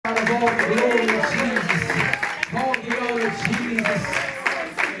all the glory, Jesus. All the honor, Jesus.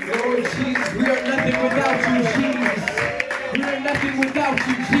 Lord Jesus, we are nothing without you, Jesus. We are nothing without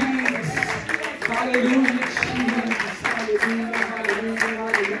you, Jesus. Hallelujah, Jesus. Hallelujah, hallelujah,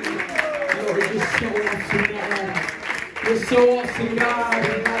 hallelujah. Lord, you're so awesome, God. You're so awesome,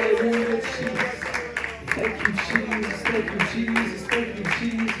 God. Hallelujah, Jesus. Thank you, Jesus. Thank you, Jesus. Thank you,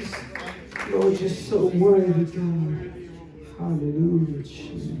 Jesus. Lord, you're so worthy, God. Hallelujah,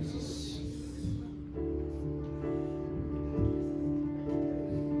 Jesus.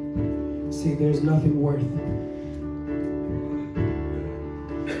 See, there's nothing worth it.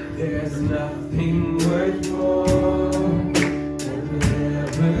 There's nothing worth more that will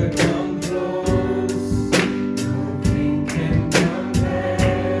ever come close. Nothing can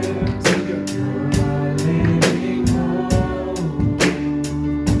compare to your living home.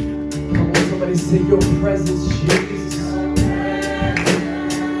 Come on, somebody say your presence, Jesus.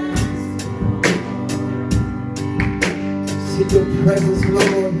 See your presence,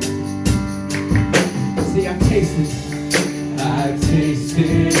 Lord. See, I tasted. I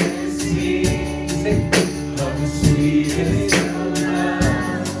tasted and seen of the sweetest of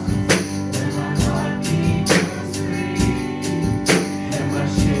love. When my heart becomes free and my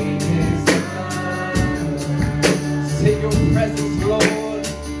shame is gone. Say your presence, Lord.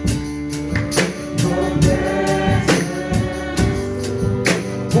 Your presence.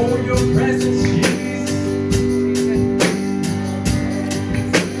 For your presence, Jesus.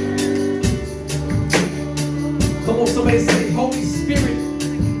 Come on, somebody say, Holy Spirit.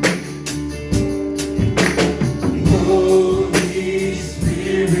 Holy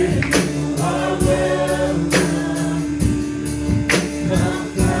Spirit, you are welcome. Come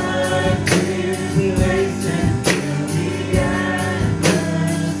flood this place and fill the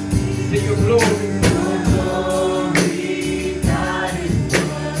atmosphere. Sing your glory. Your glory, God, is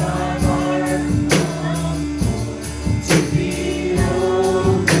what our hearts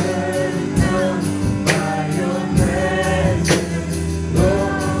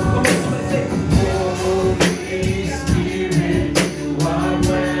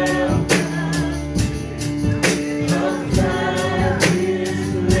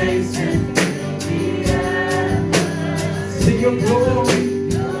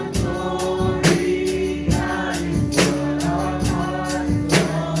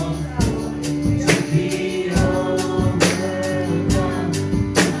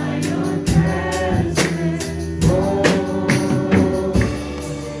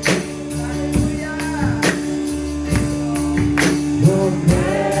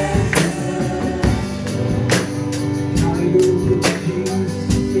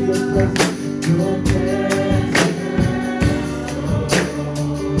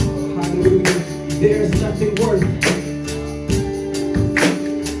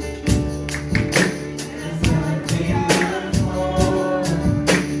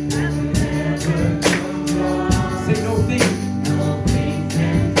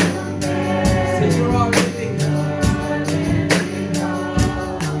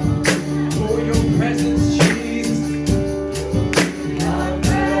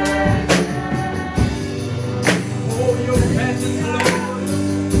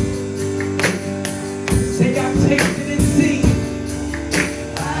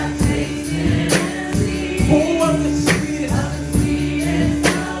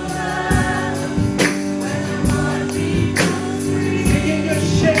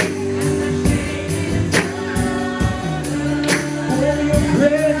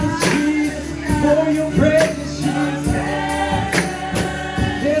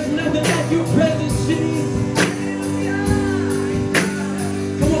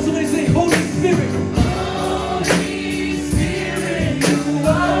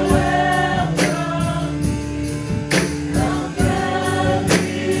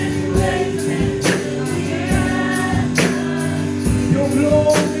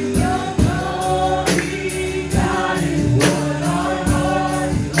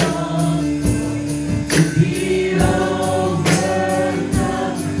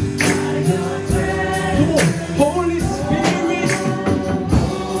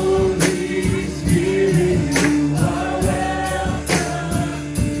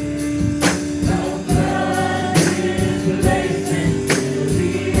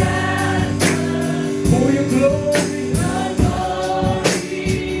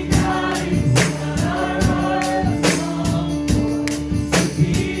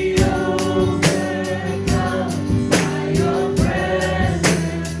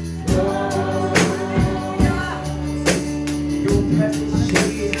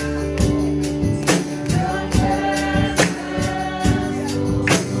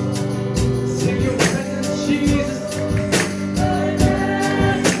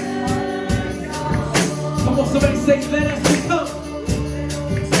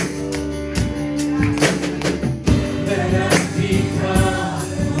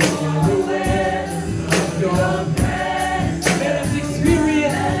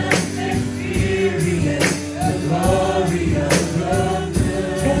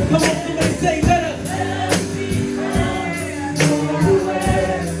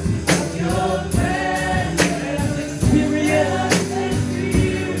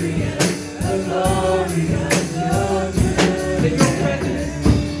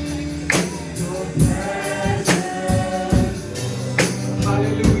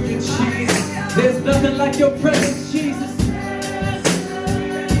like your presence, Jesus.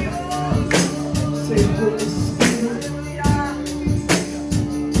 Say, Holy Spirit.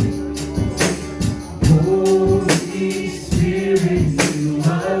 Holy Spirit, you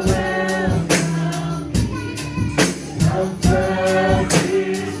are welcome. Come fill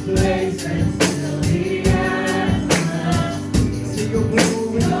this place and fill the atmosphere. See your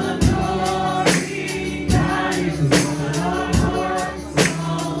glory, your glory, God is what our hearts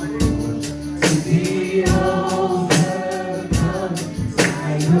long for. To be overcome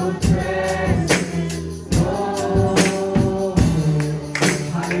by your presence, Lord.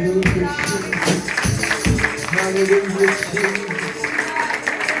 Hallelujah, Jesus. Hallelujah, Jesus.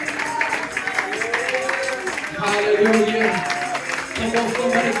 Hallelujah. Come on,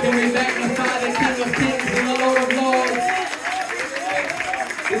 somebody, can we magnify the King of Kings and the Lord of Lords?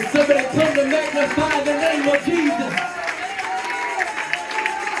 Did somebody come to magnify the name of Jesus?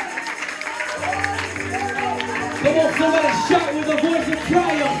 Come on, somebody shout with a voice of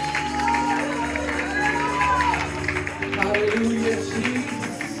triumph. Hallelujah,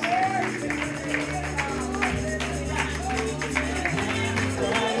 Jesus.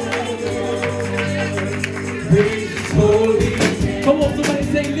 Praise His holy name. Come on, somebody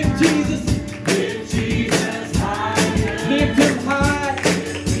say, lift Jesus. Lift Jesus high. Lift Him high.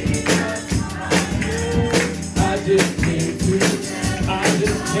 I just came to.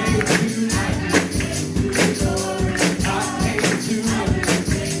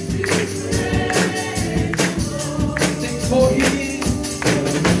 Sing for He is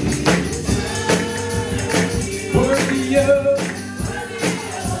worthy of.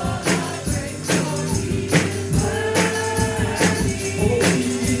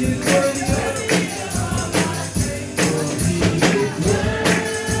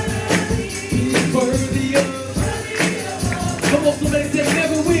 Come on, somebody say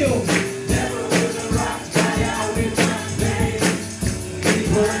never will. Never will the rocks cry out in my name. He's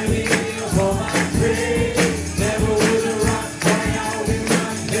worthy of all my praise. Never will the rocks cry out in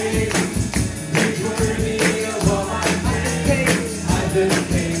my name. He's worthy of all my praise. I just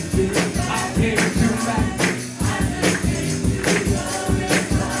came to magnify.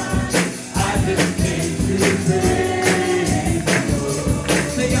 I just came to praise.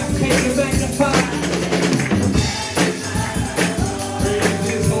 Say I came to magnify.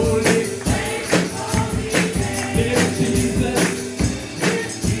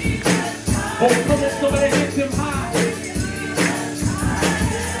 Oh, come on, somebody lift Him high.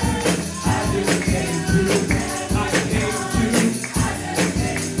 I just came to.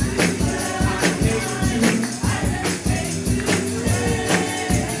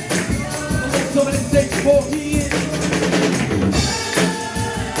 Come on, somebody say, for He is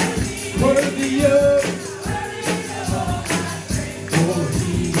worthy of. For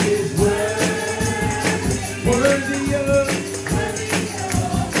He is worthy of.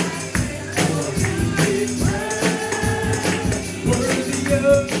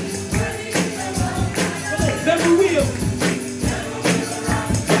 Never will.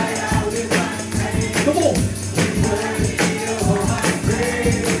 Come on. He's worthy of all my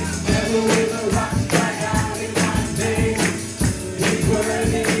praise. Never will the rocks cry out in my name. He's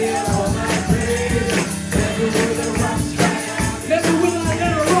worthy of all my praise. Never will the rocks cry out. Never will I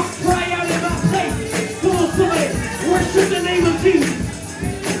let a rock cry out in my place. Come on, somebody. Worship the name of Jesus.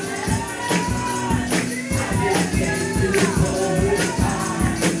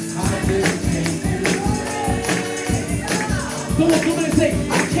 Come on, somebody say,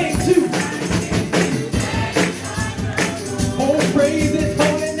 I came to. Oh, praise His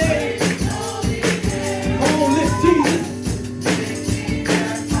holy name. Come on, lift Jesus.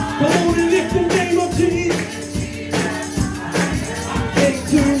 Come on and lift the name of Jesus. I came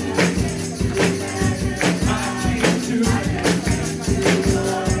to.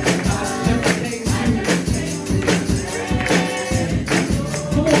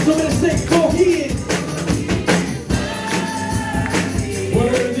 Come on, somebody say, for He is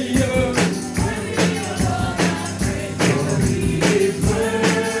worthy of.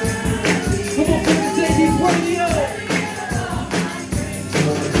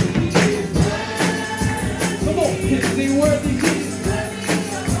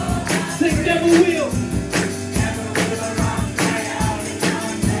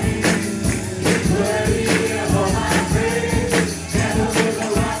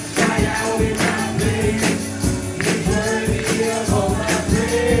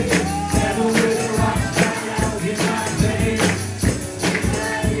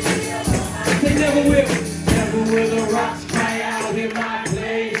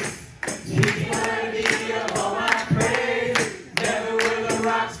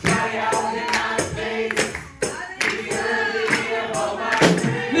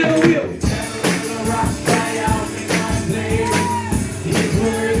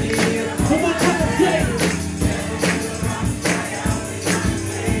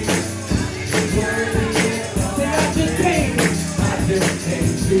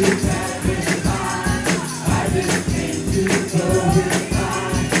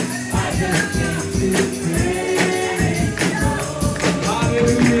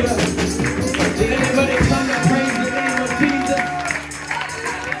 Hallelujah. Did anybody come to praise the name of Jesus?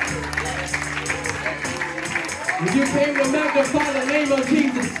 If you came to magnify the name of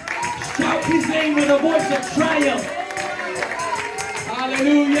Jesus, shout his name with a voice of triumph.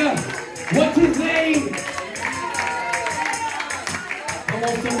 Hallelujah. What's his name? Come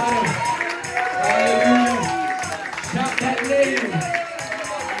on, somebody. Hallelujah. Shout that name.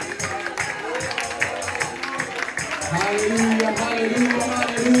 Hallelujah, hallelujah,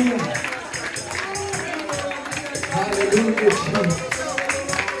 hallelujah. Hallelujah, Jesus.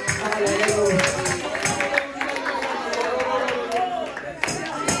 Hallelujah.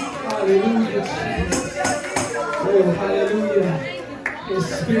 Hallelujah, Jesus. Oh, hallelujah. His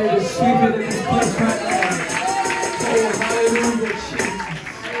spirit is sweeping in this place right now. Oh, hallelujah, Jesus.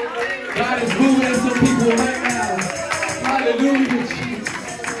 God is moving in some people right now. Hallelujah, Jesus.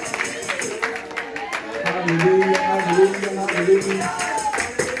 Hallelujah, hallelujah, hallelujah.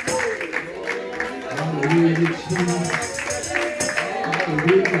 Hallelujah, Jesus.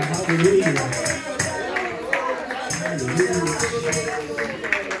 Hallelujah, hallelujah.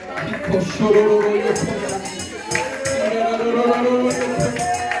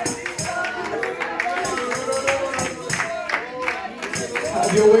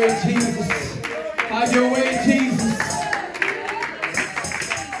 Have your way, Jesus. Have your way, Jesus.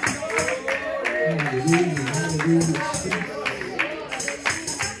 Hallelujah, hallelujah.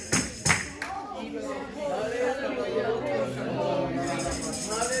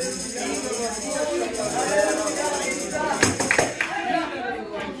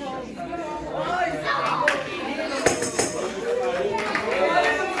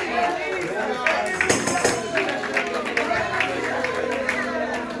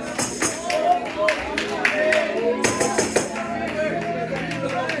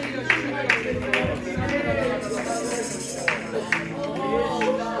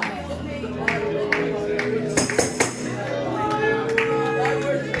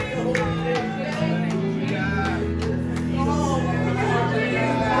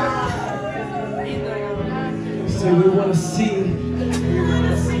 So we want to see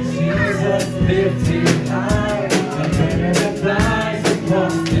Jesus lifted high, the banner that flies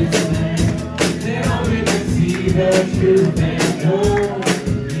across this land. Now we can see the truth and know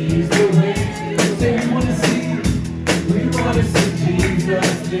He's the way. So we want to see Jesus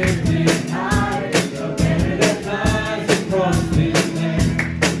lifted high, the banner that flies across this land.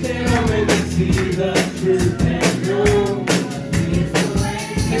 Now we can see the truth and know He's the way.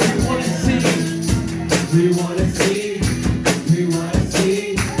 So we want to see. We want to see, we want to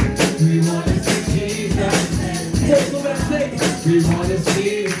see, we want to see Jesus. Hey, somebody say, we want to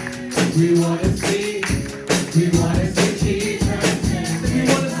see, we want to see, we want to see Jesus. We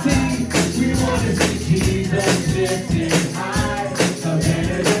want to see Jesus lifted high, a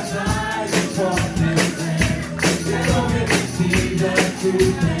banner that flies across this land. We're going to see the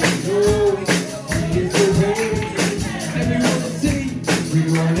truth and know He is the way. And we want to see, we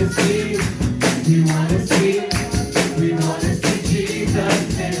want to see. We want to see Jesus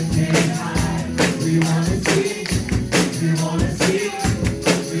lifted high. We want to see, we want to see,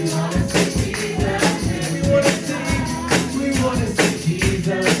 we want to see Jesus. We want to see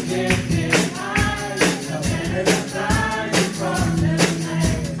Jesus lifted high. The banner that flies across the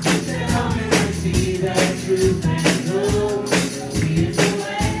land. Come and see the truth and know He is the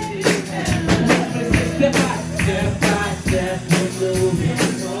way. Step by step, we're moving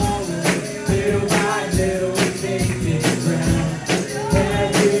forward. Little by little, we make it ground.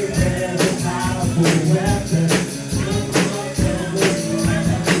 Every powerful weapon.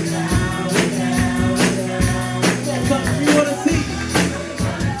 That's something we want to see.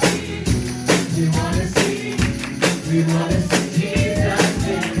 We want to see. We want to see Jesus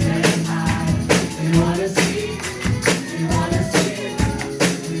lifted high. We want to see. We want to see.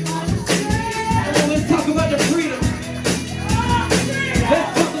 We want to see. Well, let's talk about the freedom. Let's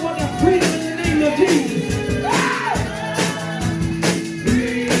talk about the freedom in the name of Jesus.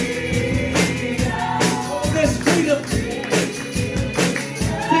 Oh, there's freedom.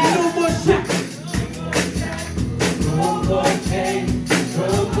 Say no more shackles. No more pain. No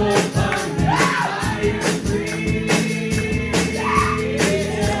more bondage. I am free.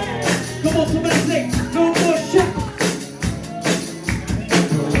 Come on, somebody say no more shackles. No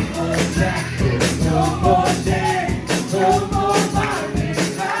more shackles. No more pain. No more bondage.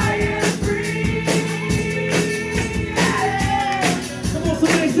 I am free. Come on,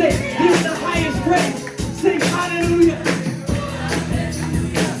 somebody say, he's the highest praise. Sing hallelujah.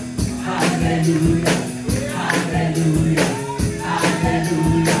 Hallelujah. Hallelujah. Hallelujah.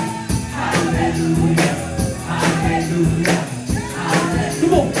 Hallelujah. Hallelujah. Hallelujah. Hallelujah.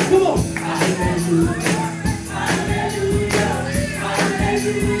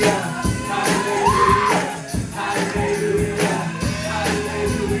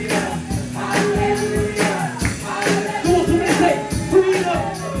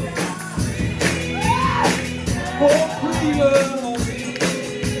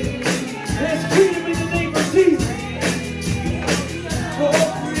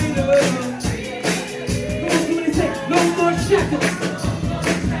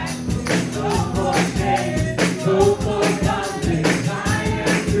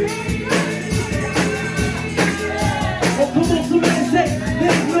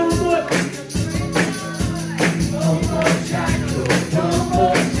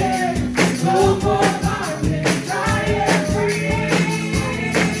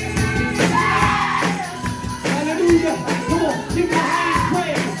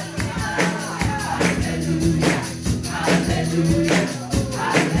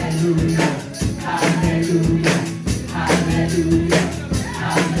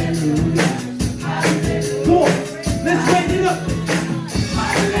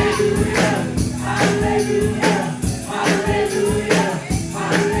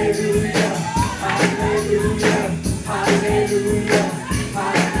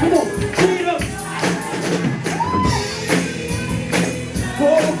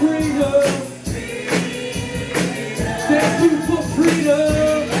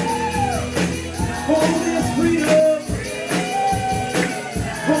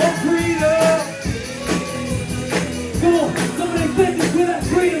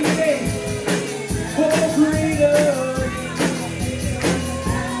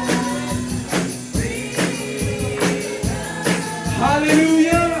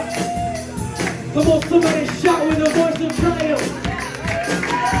 on, somebody shout with a voice of triumph.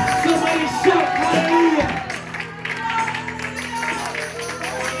 Somebody shout, hallelujah.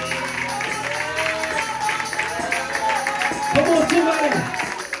 Come on, somebody.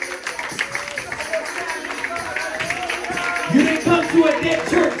 You didn't come to a dead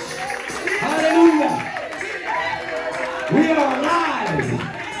church. Hallelujah. We are alive.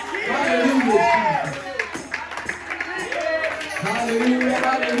 Hallelujah. Hallelujah,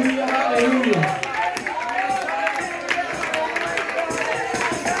 hallelujah, hallelujah.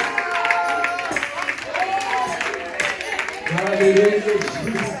 Hallelujah,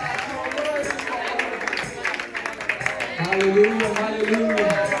 Jesus. Hallelujah, hallelujah.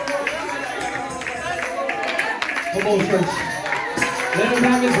 Come on, church. Let him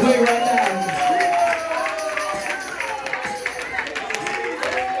have his way right now.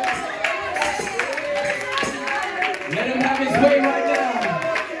 Let him have his way right now.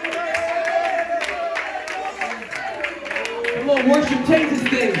 Come on, worship changes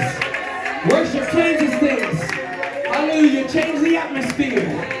things. Worship changes things. Hallelujah, change the atmosphere.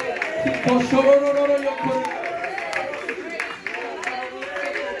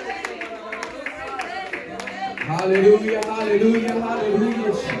 Hallelujah, hallelujah,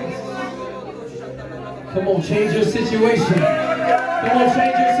 hallelujah, Jesus. Come on, change your situation. Come on,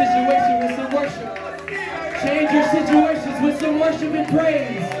 change your situation with some worship. Change your situations with some worship and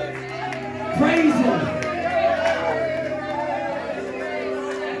praise. Praise Him.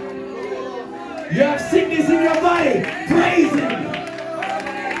 You have sickness in your body. Praise Him.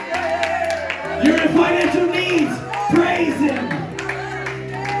 You're in financial needs. Praise Him.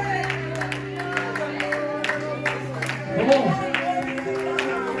 Come on.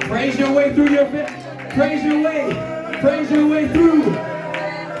 Praise your way through your fit. Praise your way. Praise your way through.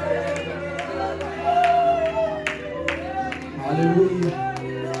 Hallelujah.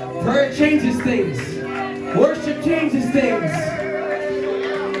 Prayer changes things. Worship changes things.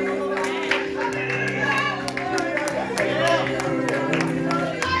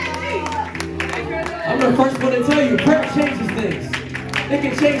 I'm the first one to tell you, prayer changes things. It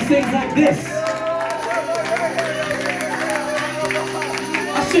can change things like this.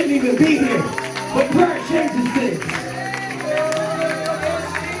 I shouldn't even be here, but prayer changes things.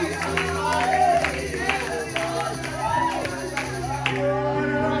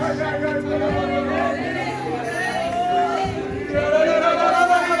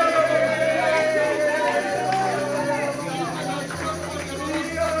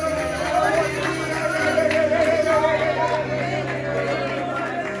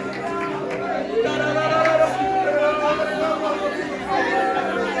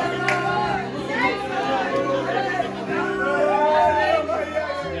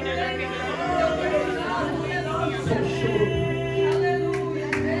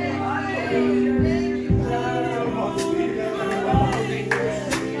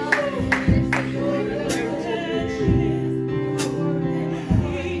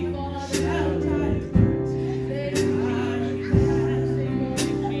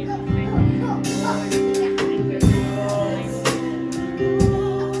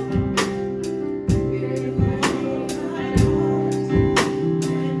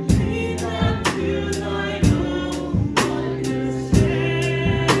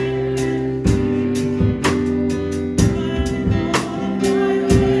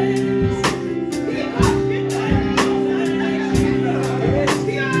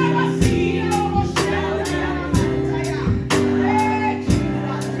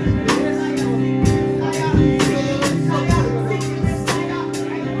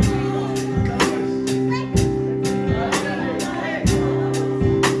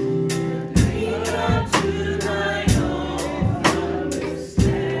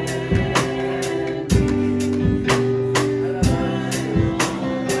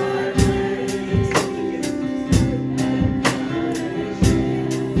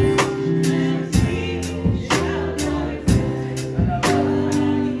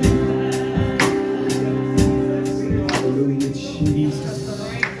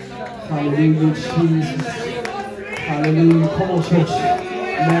 Hallelujah, Jesus. Hallelujah. Come on, church.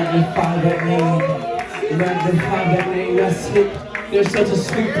 Magnify that name. Magnify that name. That's it. There's such a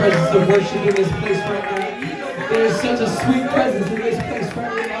sweet presence of worship in this place right now. There's such a sweet presence in this place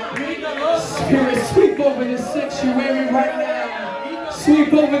right now. Spirit, sweep over this sanctuary right now.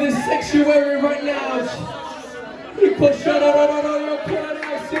 Sweep over this sanctuary right now.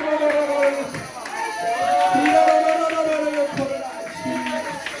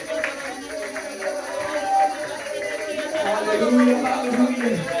 Hallelujah,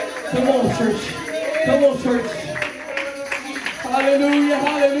 hallelujah. Come on, church. Come on, church. Hallelujah,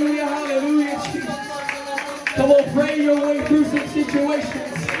 hallelujah, hallelujah, Jesus. Come on, pray your way through some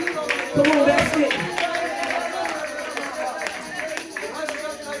situations. Come on, that's it.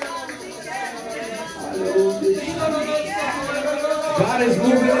 God is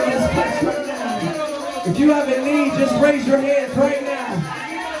moving in this place right now. If you have a need, just raise your hands right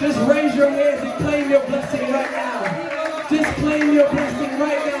now. Just raise your hands and claim your blessing right now. Just claim your blessing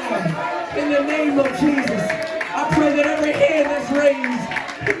right now. In the name of Jesus. I pray that every hand that's raised,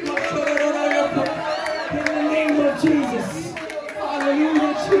 in the name of Jesus.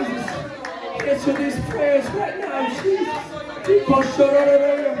 Hallelujah, Jesus. Answer these prayers right now, Jesus.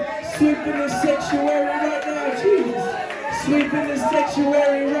 Sweep in the sanctuary right now, Jesus. Sweep in the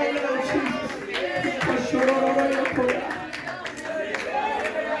sanctuary right now, Jesus.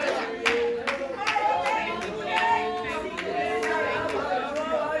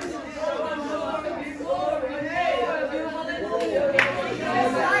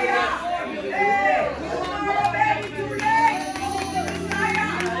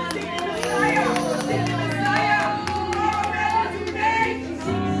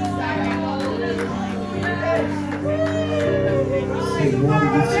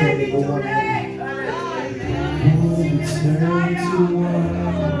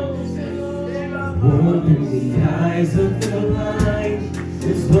 Open the eyes of the blind.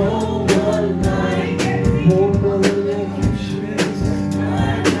 There's no one like you. No one like you, Jesus.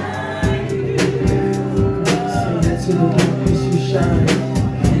 Say into the darkness you shine.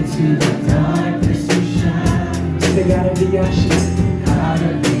 Into the darkness you shine. Sing out of the ashes. Out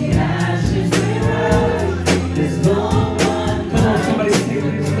of the ashes we rise. There's no one. Come on, somebody say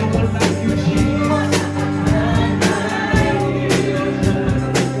there's no one like you, Jesus.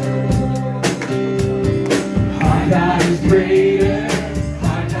 God is greater,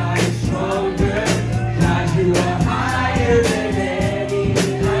 our God is stronger, God you are higher than any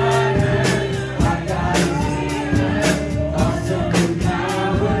other, our God is healer, awesome in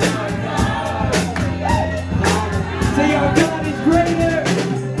power, our God. Say our God is greater,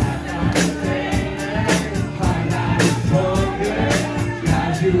 our God is stronger,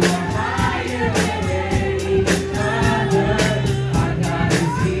 God you are higher than any other, our God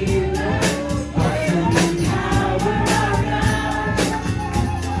is healer, awesome in power.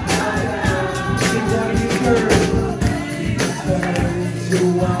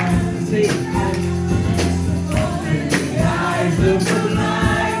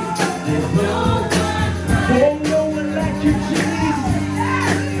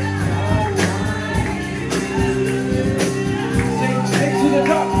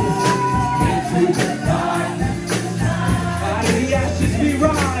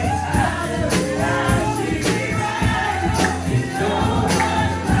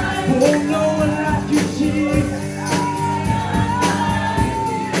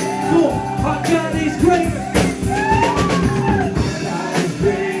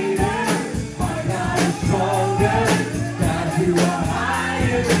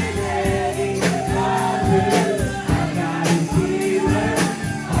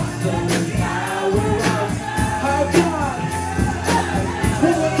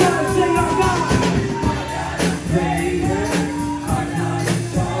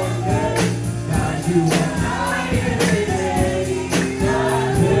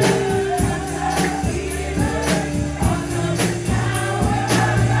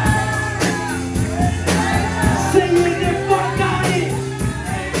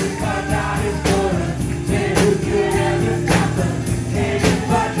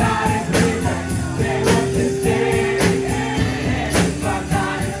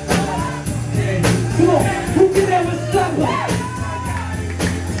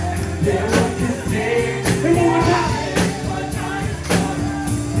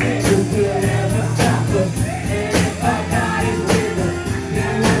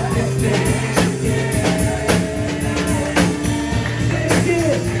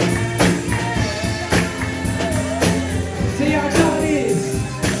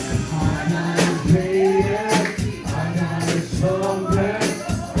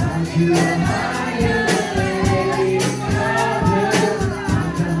 You are higher than any other.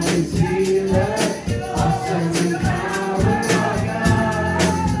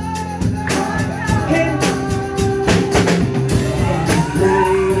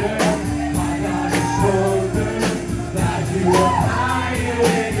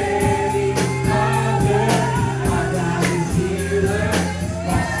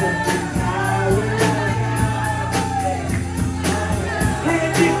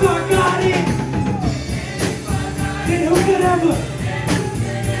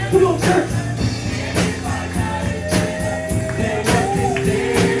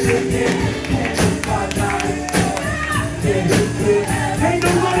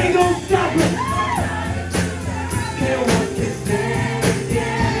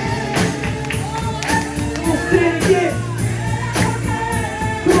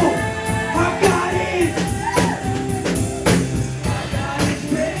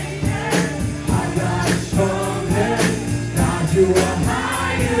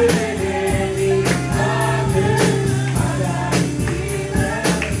 higher than any other. Our God is healer,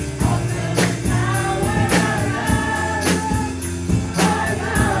 awesome in power. Our God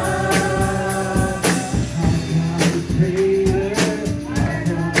is greater, our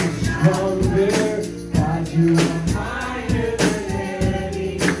God is stronger. God, you are higher than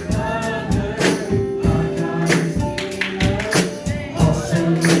any other. Our God is healer,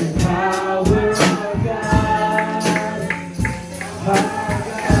 awesome in power. Our God, our God.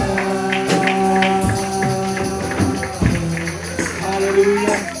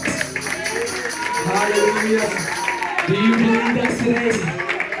 Hallelujah. Hallelujah. Do you believe that today?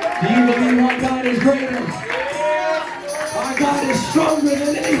 Do you believe our God is greater? Our God is stronger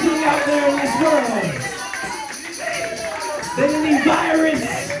than anything out there in this world. Than any virus.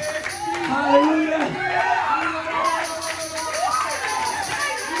 Hallelujah.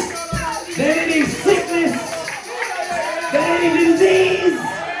 Than any sickness. Than any disease.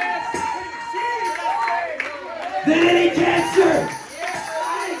 Than any cancer.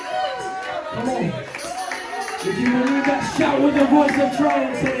 Come on. If you believe that, shout with the voice of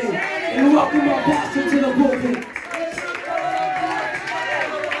triumph today. And welcome our pastor to the pulpit.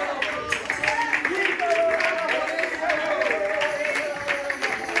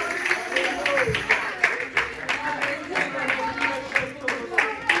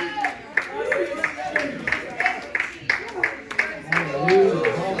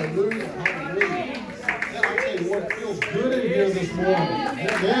 Hallelujah, hallelujah, hallelujah. Yeah, I'll tell you what, it feels good in here this morning. Amen.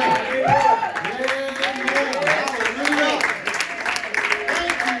 Amen. Hallelujah.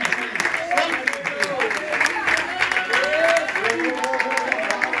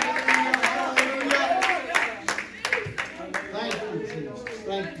 Thank you, Jesus. Thank you, Jesus.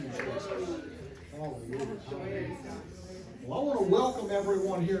 Thank you, Jesus. Hallelujah. Hallelujah. Well, I want to welcome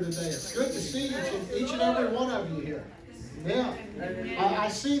everyone here today. It's good to see each and every one of you here. Yeah, I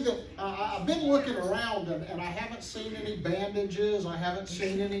see that I've been looking around and I haven't seen any bandages. I haven't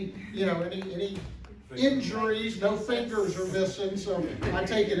seen any, any injuries. No fingers are missing. So I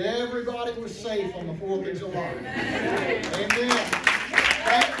take it everybody was safe on the 4th of July. Amen.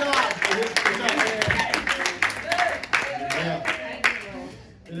 Thank God for His protection. Yeah.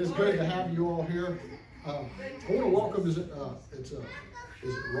 It is good to have you all here. I want to welcome. Is it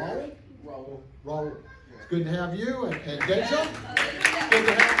Raul? Raul. It's good to have you and Deja. Good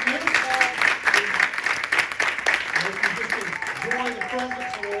to have you. If you just enjoy the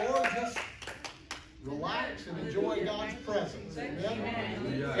presence of the Lord, just relax and enjoy God's presence.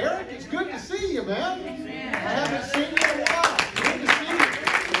 Amen. Eric, it's good to see you, man. I haven't seen you in a while. Good to see you.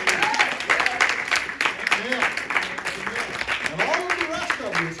 Amen. And all of the rest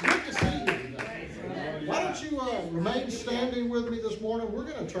of you, it's good to see you today. Why don't you remain standing with me this morning? We're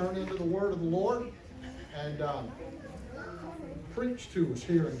going to turn into the Word of the Lord and preach to us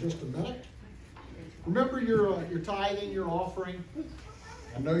here in just a minute. Remember your tithing, your offering.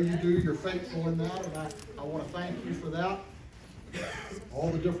 I know you do. You're faithful in that, and I want to thank you for that.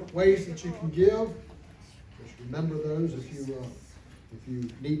 All the different ways that you can give. Just remember those if you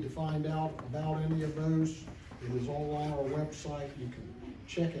need to find out about any of those. It is all on our website. You can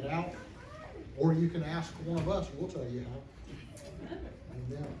check it out. Or you can ask one of us. We'll tell you how.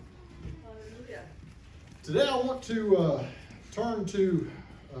 Amen. Today I want to turn to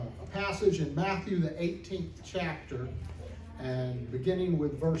a passage in Matthew, the 18th chapter. And beginning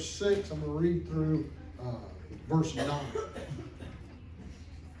with verse 6, I'm going to read through verse 9. Amen.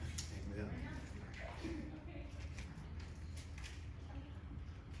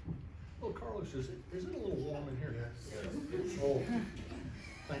 Oh, Carlos, is it a little warm in here? Yes. Oh,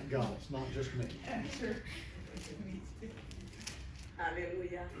 thank God, it's not just me.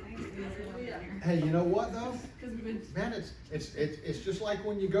 Hallelujah. Hey, you know what though? Man, it's just like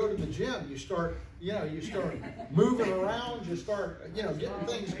when you go to the gym. You start moving around. You start getting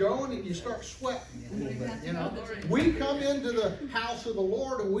things going, and you start sweating a little bit. We come into the house of the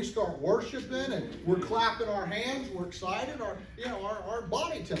Lord and we start worshiping, and we're clapping our hands. We're excited. Our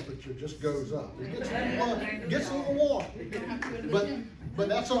body temperature just goes up. It gets a little warm. But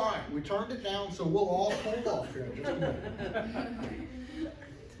that's all right. We turned it down, so we'll all hold off here in just a minute.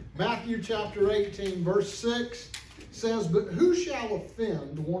 Matthew chapter 18, verse 6 says, "But who shall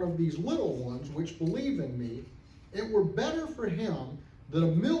offend one of these little ones which believe in me? It were better for him that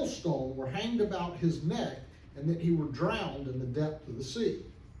a millstone were hanged about his neck, and that he were drowned in the depth of the sea.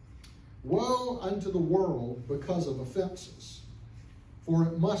 Woe unto the world because of offenses! For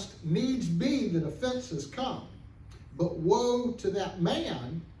it must needs be that offenses come. But woe to that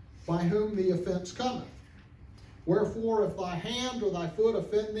man by whom the offense cometh. Wherefore, if thy hand or thy foot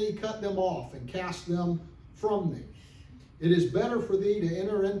offend thee, cut them off and cast them from thee. It is better for thee to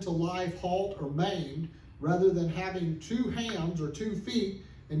enter into life halt or maimed, rather than having 2 hands or 2 feet,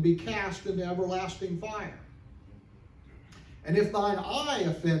 and be cast into everlasting fire. And if thine eye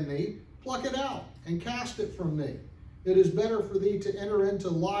offend thee, pluck it out, and cast it from thee. It is better for thee to enter into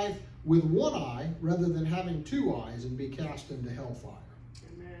life with 1 eye, rather than having 2 eyes, and be cast into hellfire.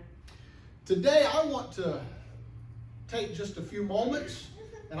 Amen. Today I want to take just a few moments,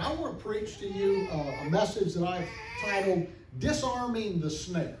 and I want to preach to you a message that I've titled, Disarming the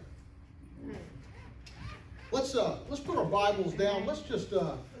Snare. Let's put our Bibles down. Let's just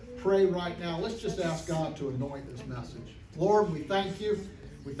pray right now. Let's just ask God to anoint this message. Lord, we thank you.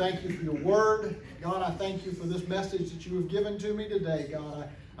 We thank you for your word. God, I thank you for this message that you have given to me today. God,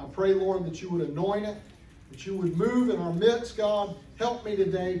 I pray, Lord, that you would anoint it, that you would move in our midst. God, help me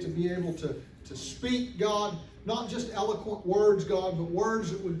today to be able to speak, God, not just eloquent words, God, but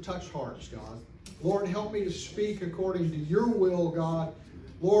words that would touch hearts, God. Lord, help me to speak according to your will, God.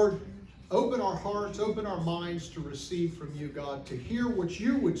 Lord, open our hearts, open our minds to receive from you, God, to hear what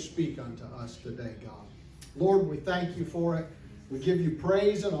you would speak unto us today, God. Lord, we thank you for it. We give you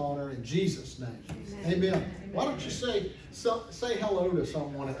praise and honor in Jesus' name. Amen. Why don't you say hello to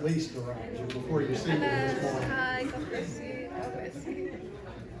someone at least around you before you see them this morning. Hi, God bless you. God bless you.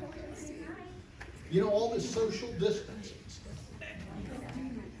 You know, all this social distancing.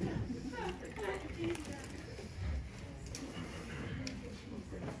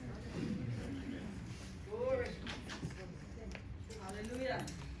 Glory. Hallelujah.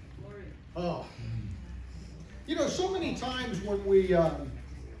 Glory. Oh, you know, so many times when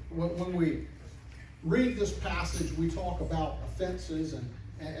we read this passage, we talk about offenses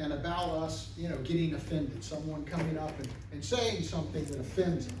and about us, you know, getting offended. Someone coming up and saying something that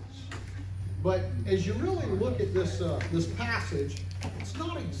offends us. But as you really look at this this passage, it's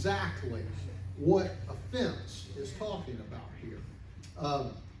not exactly what offense is talking about here.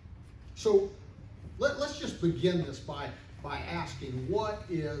 So let's just begin this by asking, what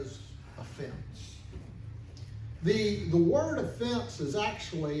is offense? The word offense is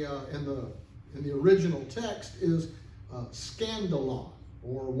actually in the original text is scandalon,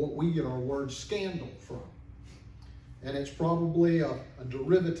 or what we get our word scandal from. And it's probably a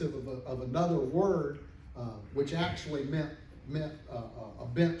derivative of another word, which actually meant a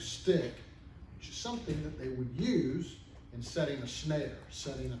bent stick, which is something that they would use in setting a snare,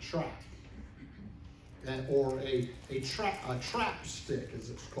 setting a trap, or a trap stick,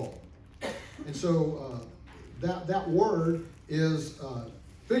 as it's called. And so that word is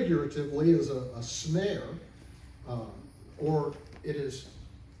figuratively is a snare, or it is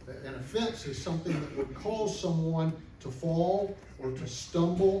an offense is something that would cause someone to fall or to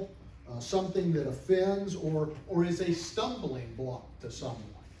stumble, something that offends or is a stumbling block to someone.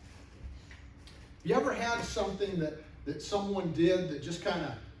 You ever had something that someone did that just kind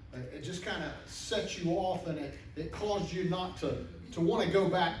of set you off, and it caused you not to want to go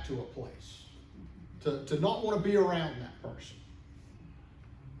back to a place, to not want to be around that person?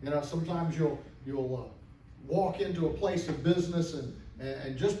 You know, sometimes you'll walk into a place of business and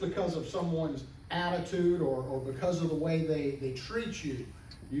just because of someone's attitude or because of the way they treat you,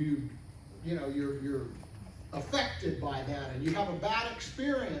 you're affected by that, and you have a bad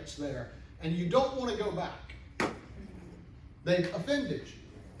experience there, and you don't want to go back. They've offended you.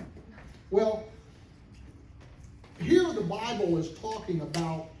 Well, here the Bible is talking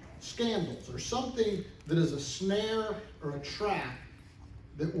about scandals, or something that is a snare or a trap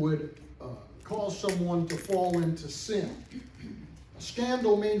that would cause someone to fall into sin. A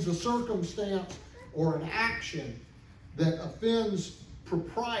scandal means a circumstance or an action that offends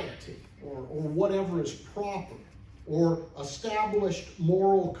propriety or whatever is proper, or established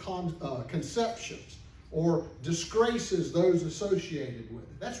moral conceptions, or disgraces those associated with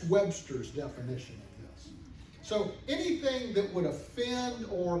it. That's Webster's definition of this. So anything that would offend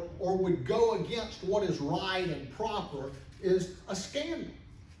or would go against what is right and proper is a scandal.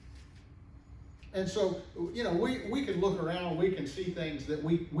 And so, you know, we can look around, we can see things that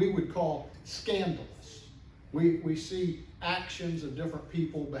we would call scandalous. We see actions of different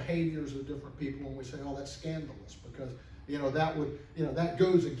people, behaviors of different people, and we say, oh, that's scandalous, because, you know, that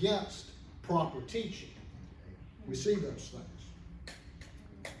goes against proper teaching. We see those things.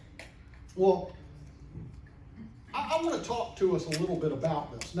 Well, I want to talk to us a little bit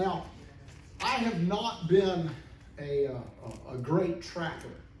about this. Now, I have not been a great trapper.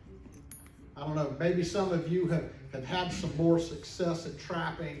 I don't know, maybe some of you have had some more success at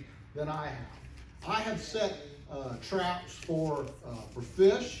trapping than I have. I have set traps for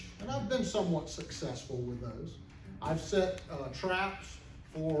fish, and I've been somewhat successful with those. I've set traps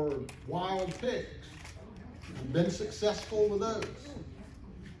for wild pigs. been successful with those.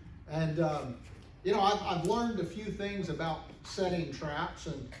 And, you know, I've learned a few things about setting traps,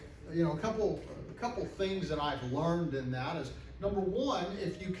 and, you know, a couple things that I've learned in that is, number one,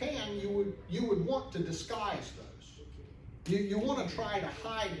 if you can, you would want to disguise those. You want to try to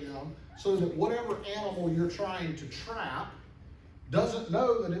hide them so that whatever animal you're trying to trap doesn't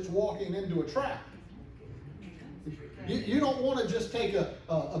know that it's walking into a trap. You don't want to just take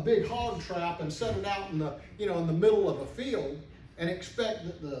a big hog trap and set it out in the, you know, in the middle of a field and expect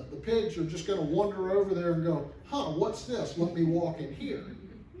that the pigs are just going to wander over there and go, huh, what's this? Let me walk in here.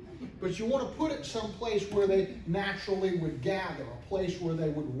 But you want to put it someplace where they naturally would gather, a place where they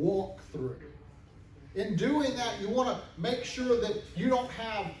would walk through. In doing that, you want to make sure that you don't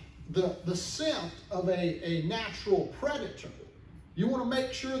have the scent of a natural predator. You want to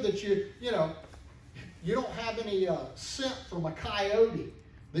make sure that you don't have any scent from a coyote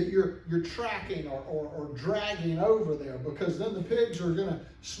that you're tracking or dragging over there, because then the pigs are going to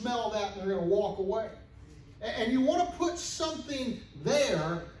smell that and they're going to walk away. And you want to put something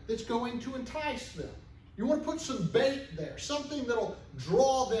there that's going to entice them. You want to put some bait there, something that'll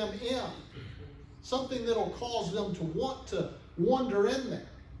draw them in, something that'll cause them to want to wander in there.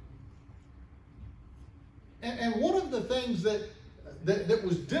 And one of the things that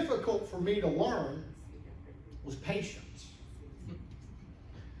was difficult for me to learn was patience.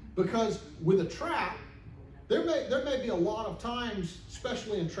 Because with a trap, there may be a lot of times,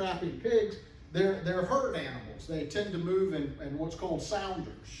 especially in trapping pigs, they're herd animals. They tend to move in what's called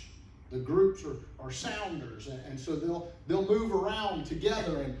sounders. The groups are sounders, and so they'll move around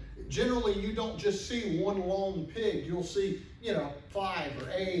together, and generally you don't just see one lone pig. You'll see, 5 or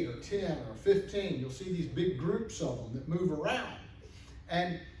 8 or 10 or 15. You'll see these big groups of them that move around.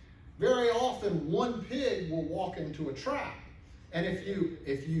 And very often one pig will walk into a trap. And if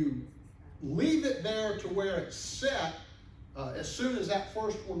you leave it there to where it's set, as soon as that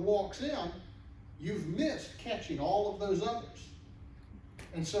first one walks in, you've missed catching all of those others.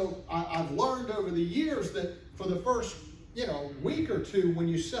 And so I've learned over the years that for the first week or two, when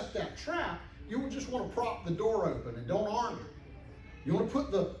you set that trap, you would just want to prop the door open and don't arm it. You want to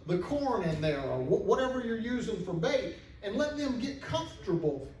put the corn in there or whatever you're using for bait, and let them get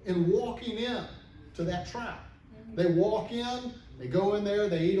comfortable in walking in to that trap. They walk in, they go in there,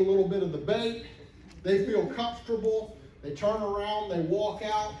 they eat a little bit of the bait, they feel comfortable, they turn around, they walk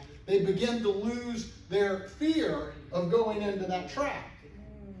out, they begin to lose their fear of going into that trap.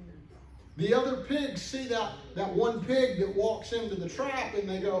 The other pigs see that one pig that walks into the trap, and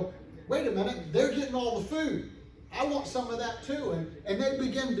they go, wait a minute, they're getting all the food. I want some of that too. And they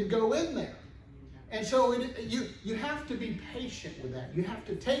begin to go in there. And so you have to be patient with that. You have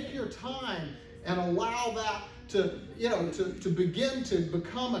to take your time and allow that to begin to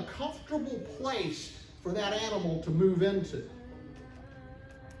become a comfortable place for that animal to move into.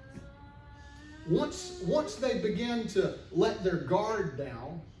 Once they begin to let their guard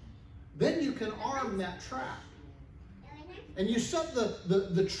down, then you can arm that trap. And you set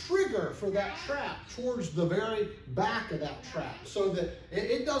the trigger for that trap towards the very back of that trap, so that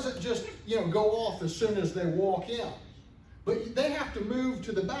it doesn't just go off as soon as they walk in. But they have to move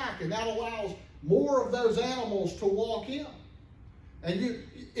to the back, and that allows more of those animals to walk in. And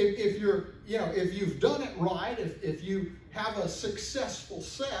if you've done it right, if you have a successful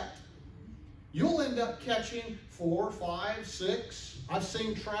set, you'll end up catching 4, 5, 6. I've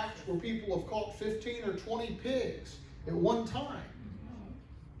seen traps where people have caught 15 or 20 pigs at one time.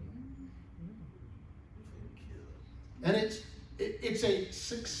 And it's a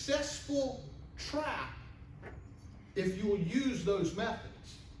successful trap if you'll use those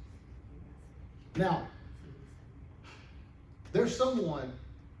methods. Now, there's someone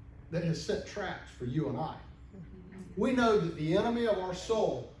that has set traps for you and I. We know that the enemy of our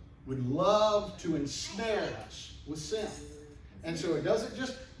soul would love to ensnare us with sin. And so it doesn't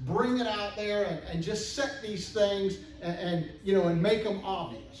just bring it out there and just set these things and make them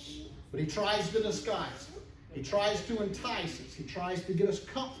obvious. But he tries to disguise it. He tries to entice us. He tries to get us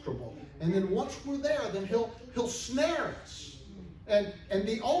comfortable. And then once we're there, then he'll snare us. And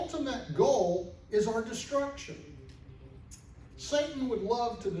the ultimate goal is our destruction. Satan would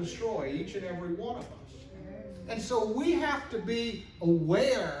love to destroy each and every one of us. And so we have to be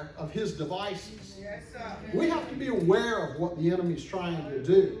aware of his devices. Yes, sir. We have to be aware of what the enemy's trying to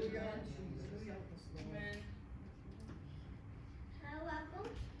do.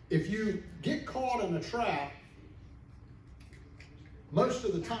 If you get caught in a trap, most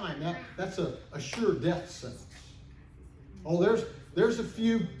of the time that's a sure death sentence. Oh, there's a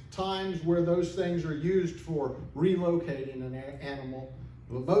few times where those things are used for relocating an animal,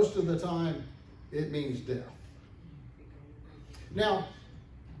 but most of the time it means death. Now,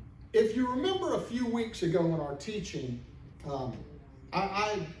 if you remember a few weeks ago in our teaching,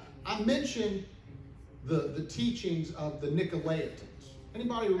 I mentioned the teachings of the Nicolaitans.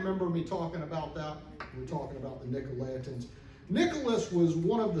 Anybody remember me talking about that? We're talking about the Nicolaitans. Nicholas was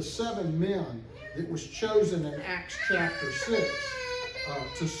one of the 7 men that was chosen in Acts chapter 6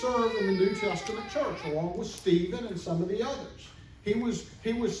 to serve in the New Testament church, along with Stephen and some of the others. He was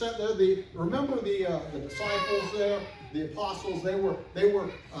sent there. Remember the disciples there, the apostles. They were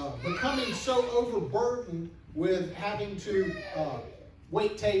becoming so overburdened with having to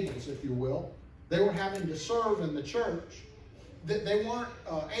wait tables, if you will. They were having to serve in the church, that they weren't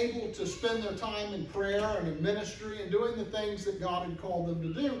able to spend their time in prayer and in ministry and doing the things that God had called them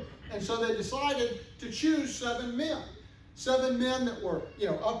to do. And so they decided to choose 7 men. 7 men that were,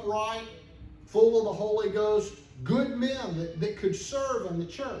 upright, full of the Holy Ghost, good men that could serve in the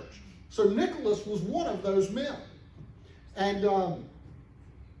church. So Nicholas was one of those men. And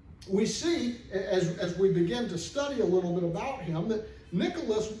we see, as we begin to study a little bit about him, that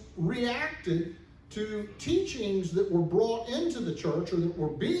Nicholas reacted to teachings that were brought into the church, or that were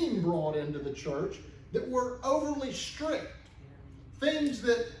being brought into the church, that were overly strict. Things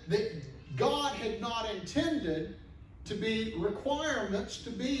that God had not intended to be requirements to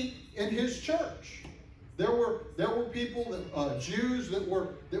be in his church. There were people, Jews, that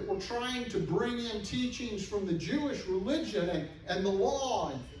were trying to bring in teachings from the Jewish religion and the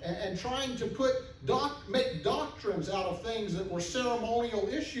law, and trying to make doctrines out of things that were ceremonial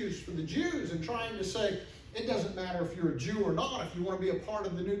issues for the Jews, and trying to say, it doesn't matter if you're a Jew or not, if you want to be a part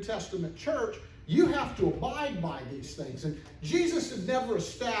of the New Testament church, you have to abide by these things. And Jesus had never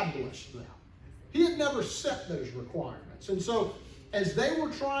established them. He had never set those requirements. And so, as they were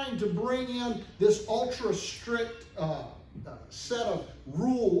trying to bring in this ultra strict set of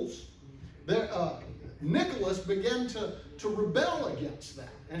rules, Nicholas began to rebel against that.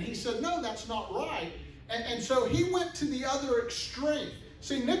 And he said, no, that's not right. And so he went to the other extreme.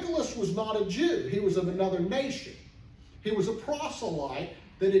 See, Nicholas was not a Jew. He was of another nation. He was a proselyte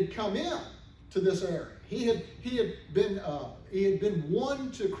that had come in to this area. He had been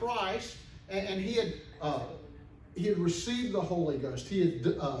won to Christ, and he had received the Holy Ghost. He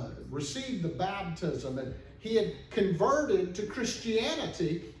had received the baptism, and he had converted to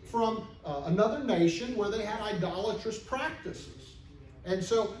Christianity from another nation where they had idolatrous practices. And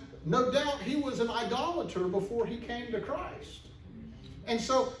so, no doubt, he was an idolater before he came to Christ. And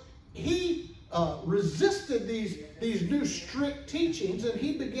so, he resisted these new strict teachings, and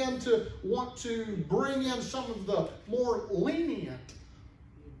he began to want to bring in some of the more lenient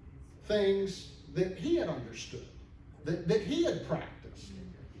things that he had understood, that he had practiced.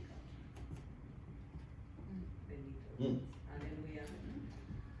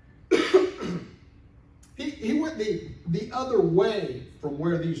 He went the other way from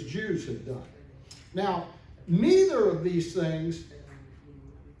where these Jews had done. Now, neither of these things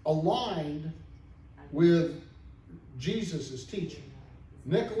aligned with Jesus' teaching.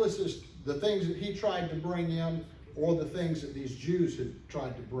 Nicholas, the things that he tried to bring in, or the things that these Jews had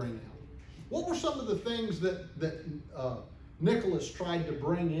tried to bring in. What were some of the things that Nicholas tried to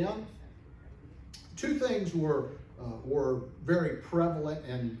bring in? 2 things were very prevalent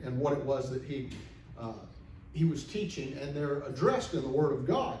in what it was that he was teaching, and they're addressed in the Word of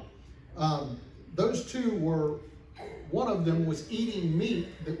God. Those 2 were, one of them was eating meat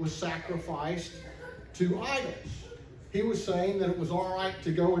that was sacrificed to idols. He was saying that it was all right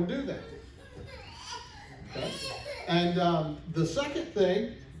to go and do that. Okay? And the second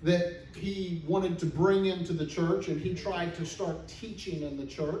thing that he wanted to bring into the church, and he tried to start teaching in the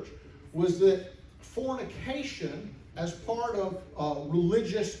church, was that fornication as part of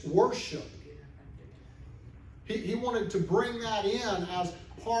religious worship. He wanted to bring that in as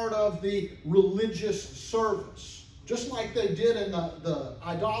part of the religious service. Just like they did in the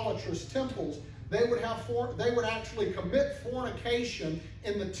idolatrous temples, they would actually commit fornication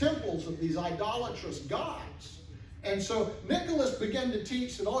in the temples of these idolatrous gods. And so Nicholas began to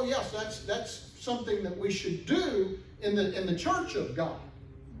teach that, oh yes, that's something that we should do in the church of God.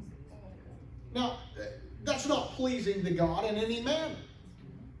 Now, that's not pleasing to God in any manner.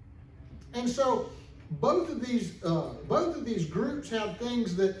 And so both of these groups had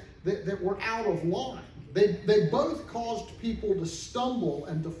things that were out of line. They both caused people to stumble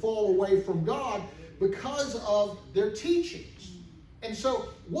and to fall away from God because of their teachings. And so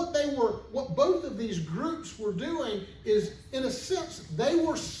what both of these groups were doing is, in a sense, they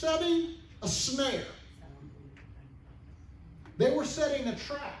were setting a snare. They were setting a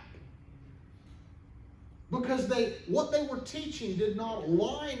trap. because what they were teaching did not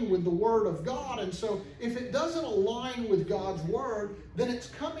align with the Word of God. And so if it doesn't align with God's Word, then it's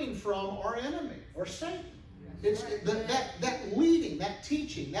coming from our enemy, or Satan. It's that leading, that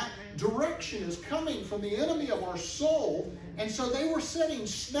teaching, that direction is coming from the enemy of our soul. And so they were setting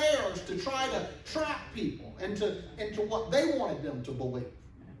snares to try to trap people into what they wanted them to believe.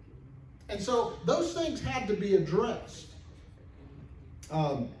 And so those things had to be addressed.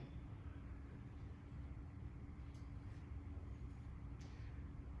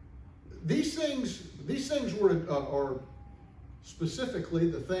 These things were, or specifically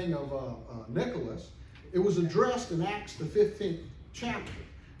the thing of Nicholas, it was addressed in Acts the 15th chapter.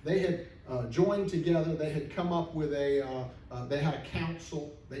 They had joined together. They had come up with they had a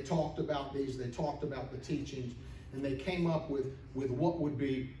council. They talked about these. They talked about the teachings, and they came up with what would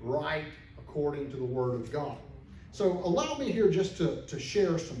be right according to the Word of God. So allow me here just to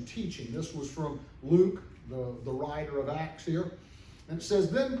share some teaching. This was from Luke, the writer of Acts here. And it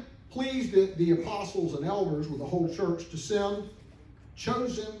says, "Then pleased the apostles and elders with the whole church to send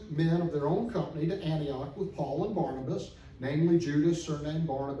chosen men of their own company to Antioch with Paul and Barnabas, namely Judas, surnamed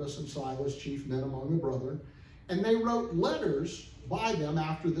Barnabas, and Silas, chief men among the brethren. And they wrote letters by them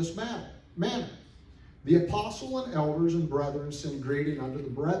after this manner. The apostle and elders and brethren send greeting unto the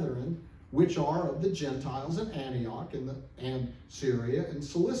brethren, which are of the Gentiles in Antioch and Syria and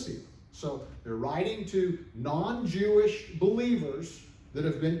Cilicia." So they're writing to non-Jewish believers that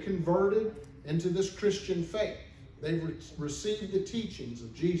have been converted into this Christian faith. They've received the teachings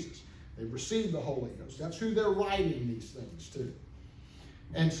of Jesus. They've received the Holy Ghost. That's who they're writing these things to.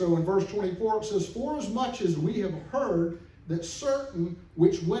 And so in verse 24 it says, "Forasmuch as we have heard that certain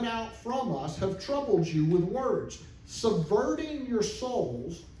which went out from us have troubled you with words, subverting your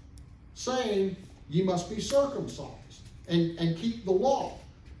souls, saying, ye must be circumcised and keep the law,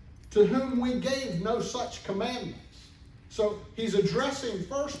 to whom we gave no such commandments." So he's addressing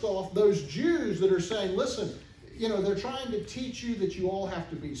first off those Jews that are saying, listen, they're trying to teach you that you all have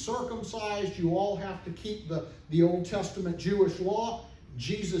to be circumcised, you all have to keep the Old Testament Jewish law.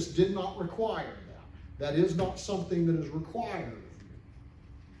 Jesus did not require that. That is not something that is required of you.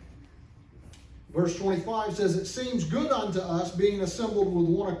 Verse 25 says, "It seems good unto us, being assembled with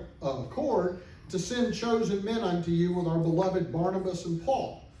one accord, to send chosen men unto you with our beloved Barnabas and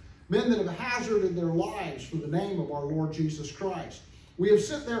Paul, men that have hazarded their lives for the name of our Lord Jesus Christ. We have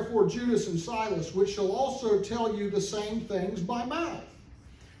sent therefore Judas and Silas, which shall also tell you the same things by mouth.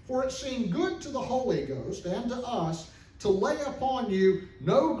 For it seemed good to the Holy Ghost and to us to lay upon you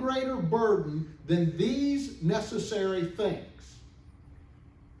no greater burden than these necessary things."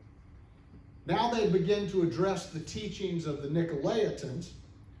 Now they begin to address the teachings of the Nicolaitans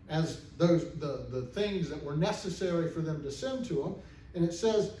as the things that were necessary for them to send to them. And it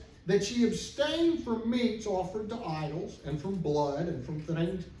says, "That ye abstain from meats offered to idols, and from blood, and from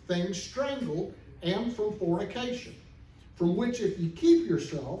things strangled, and from fornication. From which if ye keep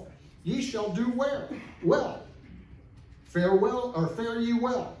yourself, ye shall do well. Fare ye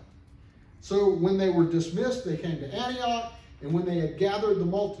well." So when they were dismissed, they came to Antioch, and when they had gathered the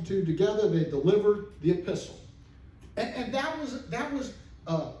multitude together, they delivered the epistle. And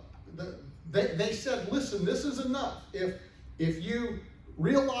they said, listen, this is enough. If you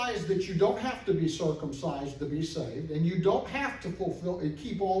realize that you don't have to be circumcised to be saved, and you don't have to fulfill and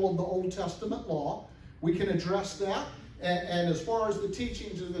keep all of the Old Testament law, we can address that. And as far as the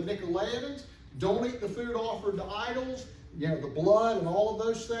teachings of the Nicolaitans, don't eat the food offered to idols, the blood and all of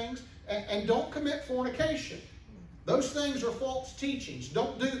those things, and don't commit fornication. Those things are false teachings.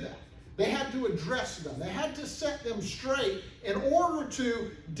 Don't do that. They had to address them. They had to set them straight in order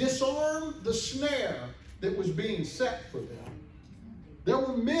to disarm the snare that was being set for them. There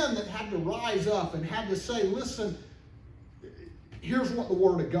were men that had to rise up and had to say, listen, here's what the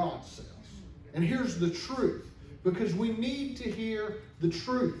Word of God says. And here's the truth. Because we need to hear the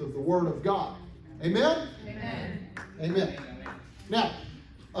truth of the Word of God. Amen? Amen. Amen. Now,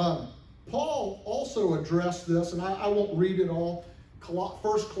 Paul also addressed this, and I won't read it all.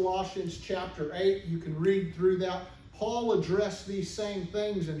 1 Colossians chapter 8, you can read through that. Paul addressed these same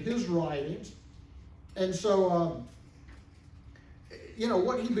things in his writings. And so,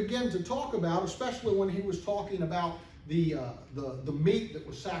 what he began to talk about, especially when he was talking about the meat that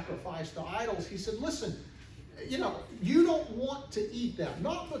was sacrificed to idols, he said, listen, you don't want to eat that.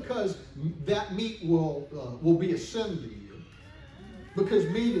 Not because that meat will be a sin to you. Because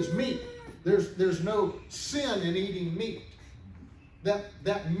meat is meat. There's no sin in eating meat.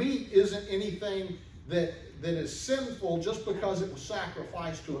 That meat isn't anything that is sinful just because it was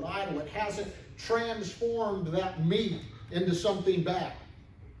sacrificed to an idol. It hasn't transformed that meat into something bad.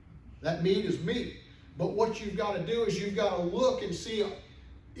 That meat is meat. But what you've got to do is you've got to look and see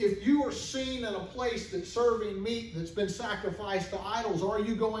if you are seen in a place that's serving meat that's been sacrificed to idols, are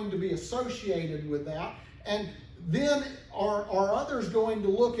you going to be associated with that? And then are others going to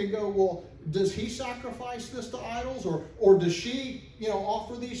look and go, well, does he sacrifice this to idols? Or does she,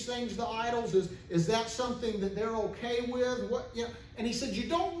 offer these things to idols? Is that something that they're okay with? And he said, you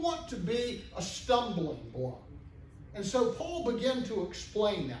don't want to be a stumbling block. And so Paul began to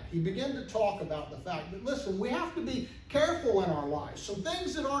explain that. He began to talk about the fact that, listen, we have to be careful in our lives. Some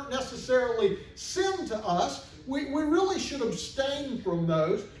things that aren't necessarily sin to us, we really should abstain from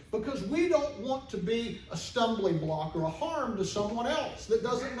those, because we don't want to be a stumbling block or a harm to someone else that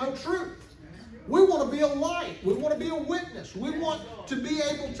doesn't know truth. We want to be a light. We want to be a witness. We want to be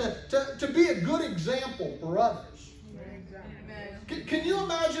able to be a good example for others. Can you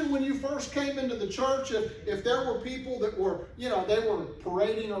imagine when you first came into the church, if there were people that were, they were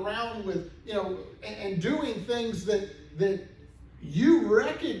parading around with, and doing things that you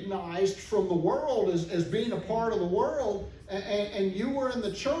recognized from the world as being a part of the world, and you were in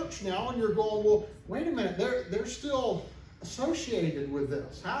the church now, and you're going, well, wait a minute, they're still associated with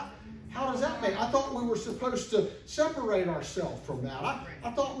this. How does that make? I thought we were supposed to separate ourselves from that.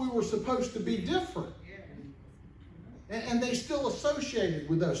 I thought we were supposed to be different. And they still associated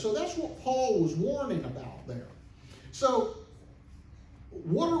with those. So that's what Paul was warning about there. So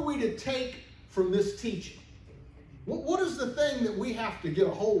what are we to take from this teaching? What is the thing that we have to get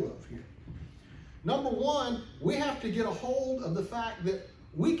a hold of here? Number one, we have to get a hold of the fact that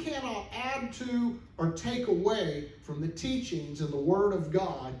we cannot add to or take away from the teachings in the Word of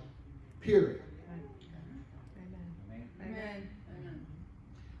God, period. Amen.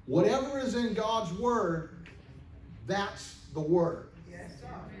 Whatever is in God's Word, that's the Word. Yes.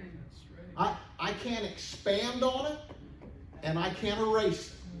 I can't expand on it, and I can't erase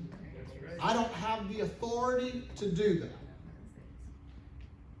it. I don't have the authority to do that.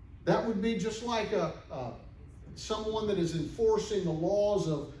 That would be just like someone that is enforcing the laws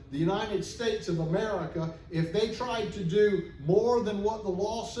of the United States of America. If they tried to do more than what the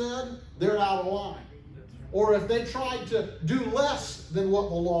law said, they're out of line. Or if they tried to do less than what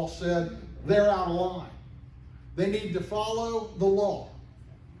the law said, they're out of line. They need to follow the law.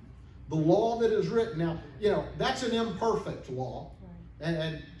 The law that is written. Now, that's an imperfect law.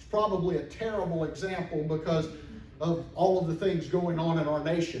 And it's probably a terrible example because of all of the things going on in our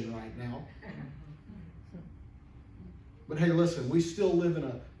nation right now. But hey, listen, we still live in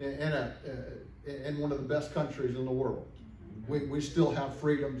one of the best countries in the world. We still have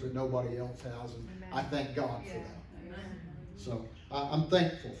freedoms that nobody else has, and I thank God for that. So I'm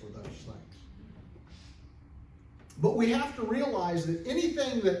thankful for those things. But we have to realize that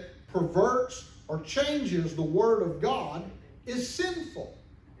anything that perverts or changes the Word of God is sinful.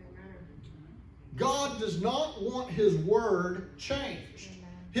 God does not want His Word changed.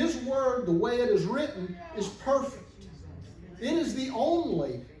 His Word, the way it is written, is perfect. It is the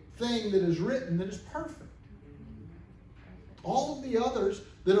only thing that is written that is perfect. All of the others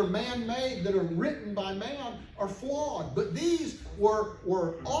that are man-made, that are written by man, are flawed. But these were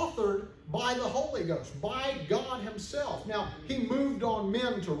authored by the Holy Ghost, by God Himself. Now, He moved on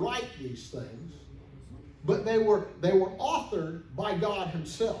men to write these things, but they were authored by God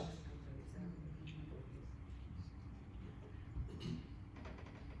Himself.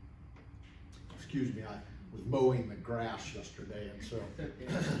 Excuse me, I was mowing the grass yesterday, and so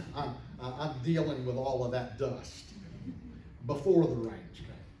I'm dealing with all of that dust before the rains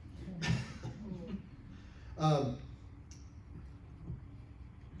came.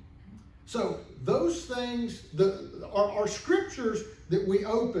 So those things, our scriptures that we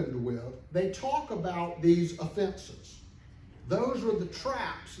opened with, they talk about these offenses. Those are the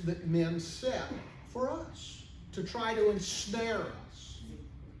traps that men set for us to try to ensnare us.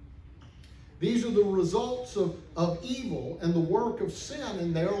 These are the results of evil and the work of sin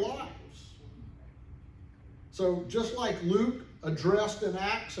in their lives. So just like Luke addressed in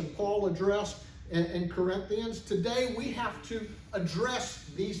Acts and Paul addressed in Corinthians, today we have to address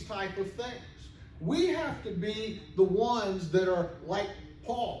these type of things. We have to be the ones that are like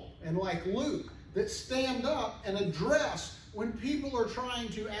Paul and like Luke, that stand up and address when people are trying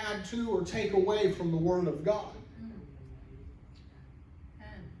to add to or take away from the Word of God.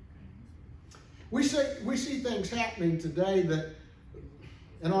 We see things happening today that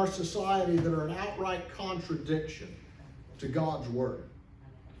in our society that are an outright contradiction to God's Word.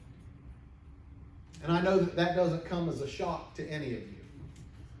 And I know that doesn't come as a shock to any of you.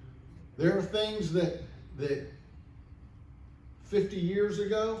 There are things that 50 years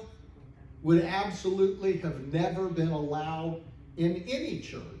ago would absolutely have never been allowed in any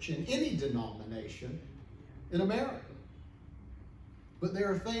church, in any denomination in America. But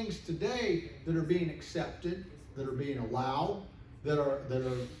there are things today that are being accepted, that are being allowed, that are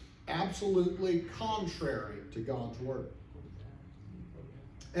absolutely contrary to God's Word.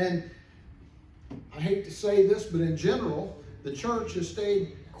 And I hate to say this, but in general, the church has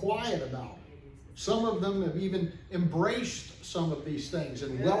stayed quiet about it. Some of them have even embraced some of these things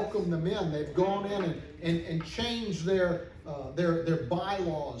and welcomed them in. They've gone in and changed their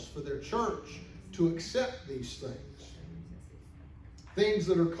bylaws for their church to accept these things. Things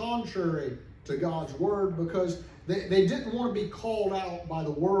that are contrary to God's Word, because they didn't want to be called out by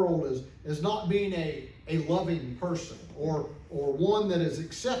the world as not being a loving person or one that is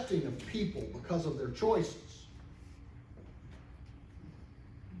accepting of people because of their choices.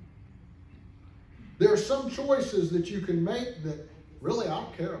 There are some choices that you can make that really I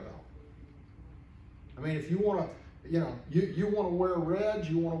don't care about. I mean, if you want to, you want to wear red,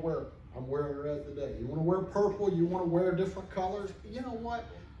 you want to wear, I'm wearing red today. You want to wear purple, you want to wear different colors. You know what?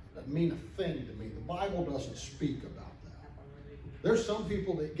 That doesn't mean a thing to me. The Bible doesn't speak about that. There's some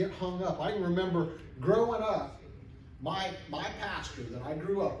people that get hung up. I can remember growing up, my pastor that I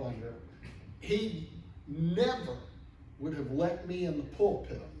grew up under, he never would have let me in the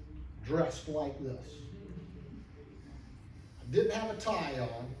pulpit dressed like this. I didn't have a tie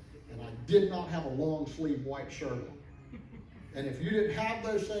on, and I did not have a long sleeve white shirt on. And if you didn't have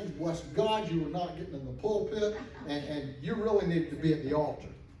those things, bless God, you were not getting in the pulpit, and you really needed to be at the altar.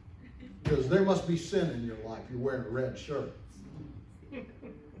 Because there must be sin in your life. You're wearing a red shirt.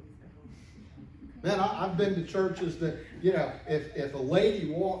 Man, I've been to churches that, if a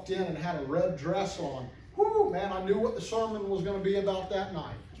lady walked in and had a red dress on, whoo, man, I knew what the sermon was going to be about that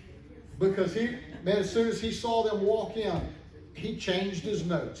night. Because as soon as he saw them walk in, he changed his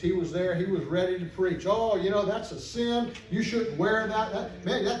notes. He was there. He was ready to preach. Oh, that's a sin. You shouldn't wear that.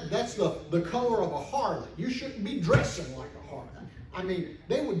 That's the color of a harlot. You shouldn't be dressing like a harlot. I mean,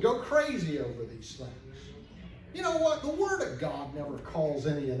 they would go crazy over these things. You know what? The Word of God never calls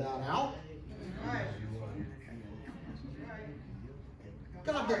any of that out.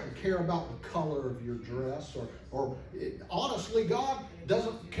 God doesn't care about the color of your dress, or honestly, God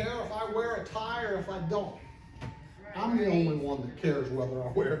doesn't care if I wear a tie or if I don't. I'm the only one that cares whether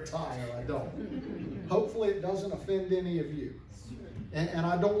I wear a tie or I don't. Hopefully it doesn't offend any of you. And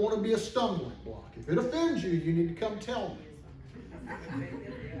I don't want to be a stumbling block. If it offends you, you need to come tell me.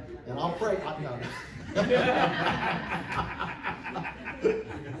 And I'll pray. Amen.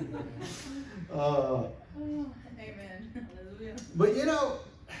 But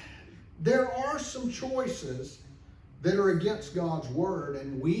there are some choices that are against God's Word,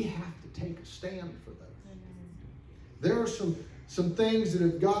 and we have to take a stand for those. There are some things that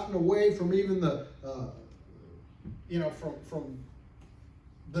have gotten away from even from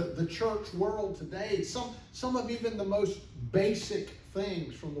the church world today. Some of even the most basic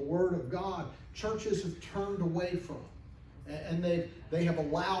things from the Word of God, churches have turned away from, and they have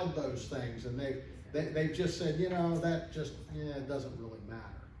allowed those things, and they've just said, that just it doesn't really matter.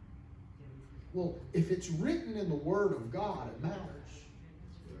 Well, if it's written in the Word of God, it matters.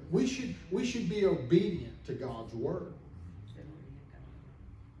 We should be obedient to God's Word.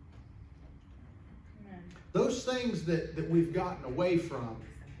 Those things that we've gotten away from,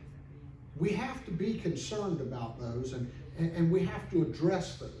 we have to be concerned about those, and we have to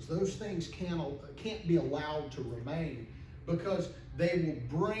address those. Those things can't be allowed to remain, because they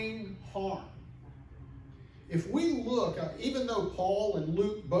will bring harm. If we look, even though Paul and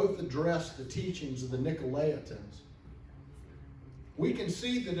Luke both addressed the teachings of the Nicolaitans, we can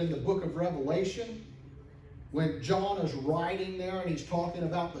see that in the book of Revelation, when John is writing there and he's talking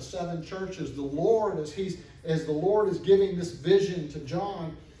about the seven churches, the Lord, as the Lord is giving this vision to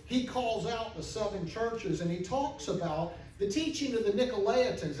John, he calls out the seven churches, and he talks about the teaching of the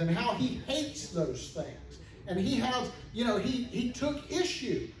Nicolaitans and how he hates those things. And he has, he took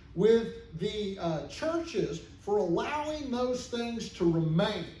issue with the churches for allowing those things to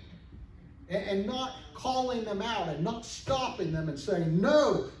remain and not calling them out and not stopping them and saying,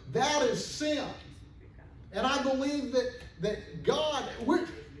 no, that is sin. And I believe that God,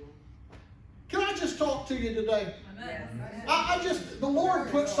 can I just talk to you today? The Lord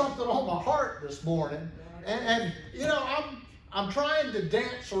put something on my heart this morning, and I'm trying to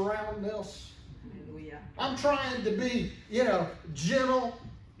dance around this. I'm trying to be, gentle.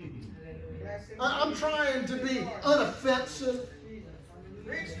 I'm trying to be unoffensive.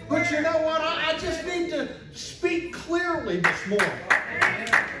 But you know what? I just need to speak clearly this morning.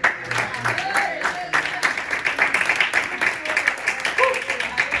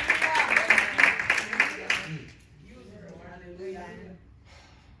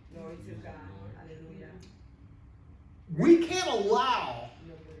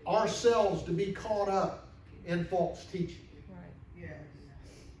 to be caught up in false teaching. Yes.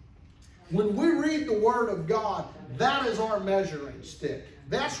 When we read the Word of God, that is our measuring stick.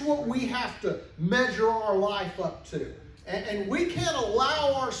 That's what we have to measure our life up to. And we can't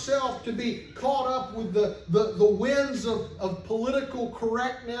allow ourselves to be caught up with the winds of political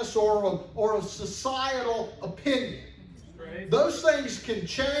correctness or of societal opinion. Those things can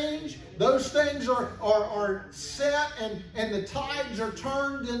change. Those things are set, and the tides are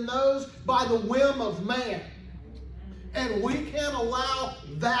turned in those by the whim of man. And we can't allow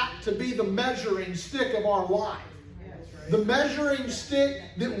that to be the measuring stick of our life. The measuring stick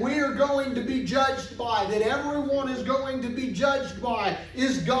that we are going to be judged by, that everyone is going to be judged by,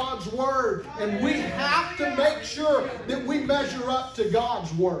 is God's Word. And we have to make sure that we measure up to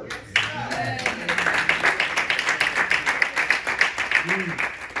God's Word.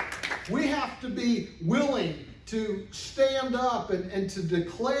 We have to be willing to stand up and to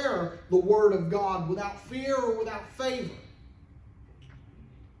declare the Word of God without fear or without favor.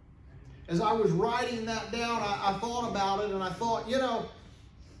 As I was writing that down, I thought about it, and I thought, you know,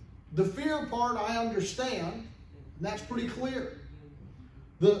 the fear part I understand, and that's pretty clear.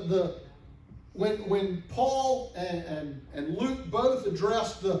 When Paul and Luke both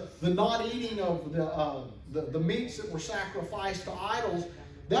addressed the not eating of the meats that were sacrificed to idols,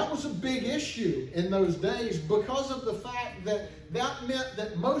 that was a big issue in those days because of the fact that meant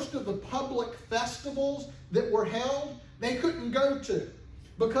that most of the public festivals that were held, they couldn't go to.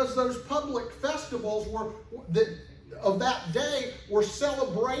 Because those public festivals of that day were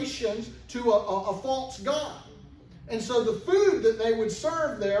celebrations to a false god. And so the food that they would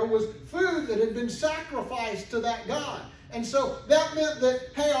serve there was food that had been sacrificed to that god. And so that meant that,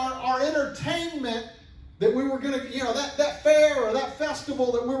 hey, our entertainment that we were going to, you know, that fair or that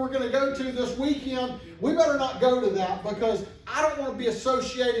festival that we were going to go to this weekend, we better not go to that because I don't want to be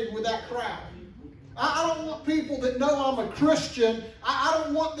associated with that crowd. I don't want people that know I'm a Christian, I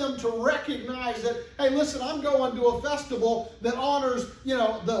don't want them to recognize that, hey, listen, I'm going to a festival that honors, you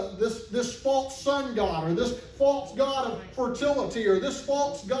know, this false sun god, or this false god of fertility, or this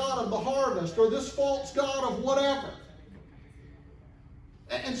false god of the harvest, or this false god of whatever.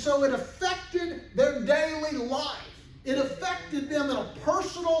 And so it affected their daily life. It affected them in a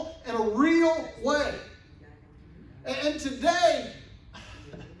personal and a real way. And today,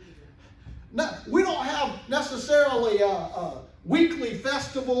 we don't have necessarily weekly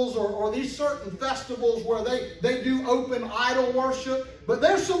festivals or these certain festivals where they do open idol worship. But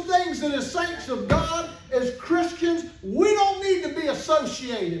there's some things that as saints of God, as Christians, we don't need to be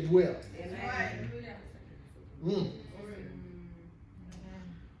associated with.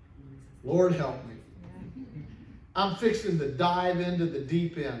 Lord help me. I'm fixing to dive into the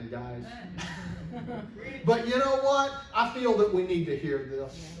deep end, guys. But you know what? I feel that we need to hear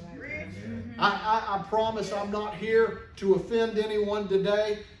this. I promise I'm not here to offend anyone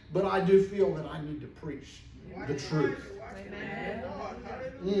today, but I do feel that I need to preach the truth.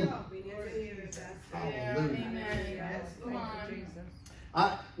 Hallelujah.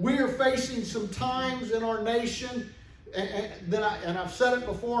 We are facing some times in our nation, and I've said it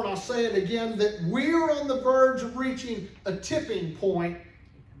before and I'll say it again, that we're on the verge of reaching a tipping point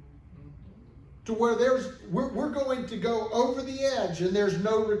to where we're going to go over the edge and there's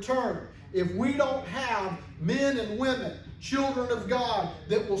no return. If we don't have men and women, children of God,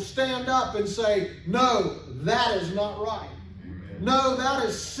 that will stand up and say, no, that is not right. No, that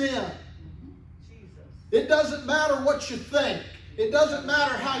is sin. It doesn't matter what you think. It doesn't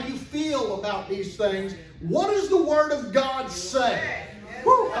matter how you feel about these things. What does the Word of God say?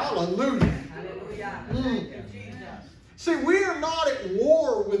 Woo, hallelujah. See, we are not at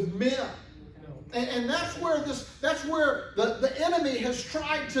war with men. And that's where the enemy has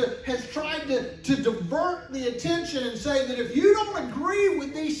tried to divert the attention and say that if you don't agree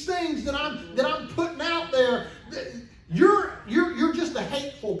with these things that I'm putting out there, you're just a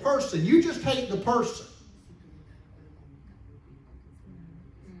hateful person. You just hate the person.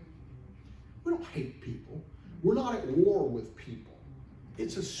 We don't hate people. We're not at war with people.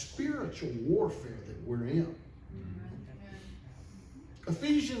 It's a spiritual warfare that we're in.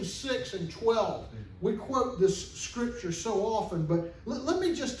 Ephesians 6 and 12. We quote this scripture so often, but let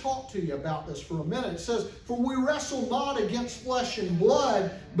me just talk to you about this for a minute. It says, for we wrestle not against flesh and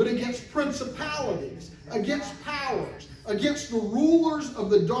blood, but against principalities, against powers, against the rulers of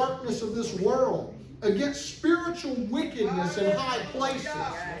the darkness of this world, against spiritual wickedness in high places.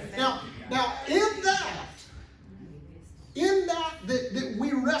 Now in that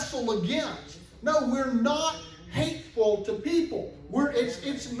we wrestle against, no, we're not hateful to people.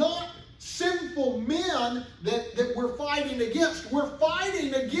 It's not sinful men that we're fighting against. We're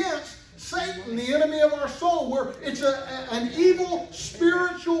fighting against Satan, the enemy of our soul, where it's an evil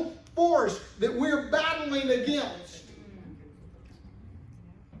spiritual force that we're battling against.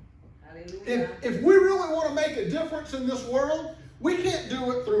 If we really want to make a difference in this world, we can't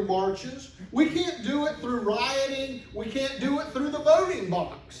do it through marches. We can't do it through rioting. We can't do it through the voting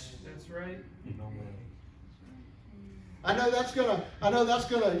box. That's right. I know that's gonna,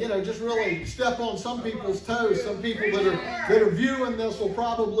 just really step on some people's toes. Some people that are viewing this will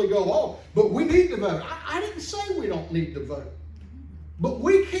probably go, "Oh, but we need to vote." I didn't say we don't need to vote, but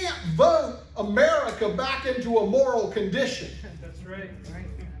we can't vote America back into a moral condition. That's right.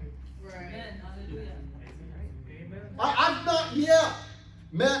 I've not yet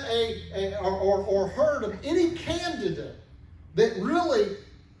met or heard of any candidate that really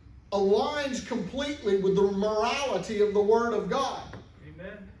aligns completely with the morality of the Word of God.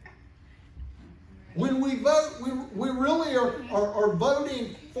 Amen. When we vote, we really are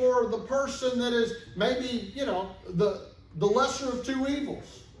voting for the person that is maybe, the lesser of two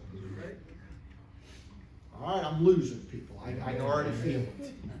evils. Right. All right, I'm losing people. I can already feel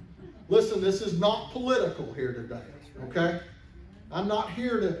it. Listen, this is not political here today, okay? I'm not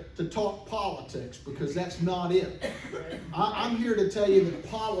here to talk politics because that's not it. I'm here to tell you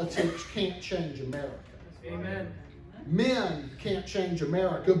that politics can't change America. Amen. Men can't change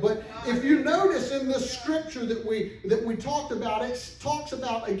America. But if you notice in this scripture that we talked about, it talks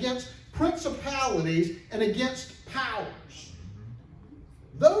about against principalities and against powers.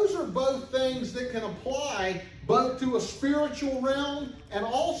 Those are both things that can apply both to a spiritual realm and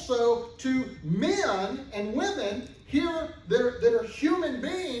also to men and women here that are human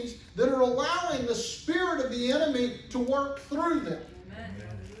beings that are allowing the spirit of the enemy to work through them.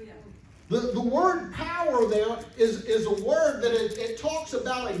 The word power there is a word that it talks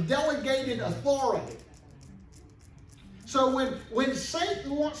about a delegated authority. So when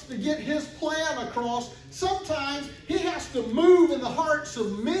Satan wants to get his plan across, sometimes he has to move in the hearts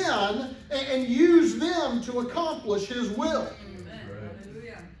of men and use them to accomplish his will.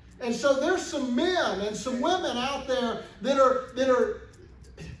 And so there's some men and some women out there that are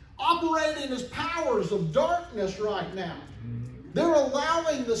operating as powers of darkness right now. They're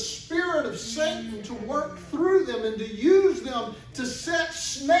allowing the spirit of Satan to work through them and to use them to set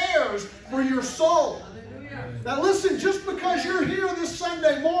snares for your soul. Now listen, just because you're here this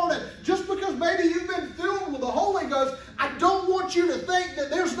Sunday morning, just because maybe you've been filled with the Holy Ghost, I don't want you to think that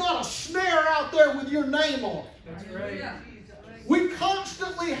there's not a snare out there with your name on it. That's right. We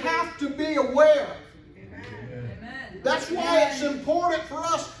constantly have to be aware. That's why it's important for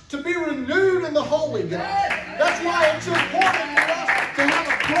us to be renewed in the Holy Ghost. That's why it's important for us to have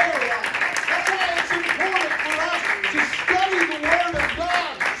a prayer life. That's why it's important for us to study the Word of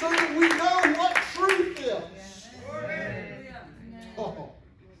God so that we know what truth is. Oh.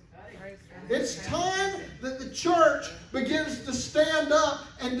 It's time that the church begins to stand up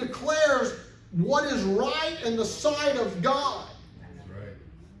and declares what is right in the sight of God.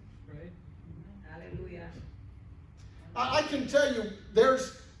 I can tell you,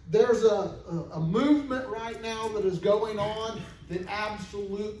 there's a movement right now that is going on that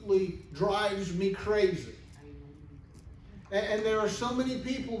absolutely drives me crazy. And there are so many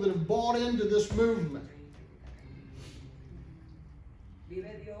people that have bought into this movement.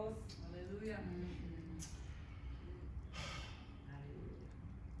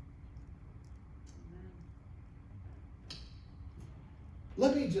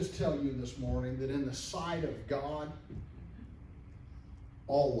 Let me just tell you this morning that in the sight of God,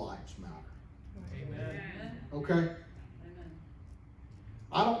 all lives matter. Amen. Okay? Amen.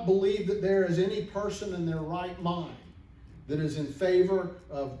 I don't believe that there is any person in their right mind that is in favor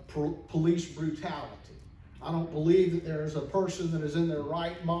of police brutality. I don't believe that there is a person that is in their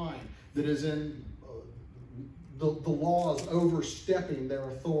right mind that is in the laws overstepping their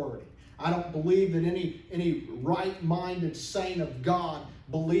authority. I don't believe that any right-minded saint of God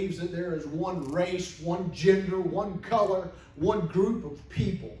believes that there is one race, one gender, one color, one group of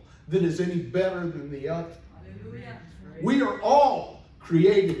people that is any better than the other. Hallelujah. We are all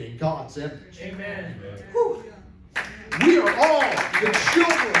created in God's image. Amen. Whew. We are all the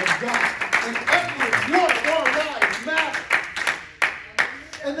children of God, and every one of our lives matter.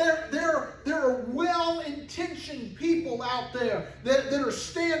 And there are well-intentioned people out there that are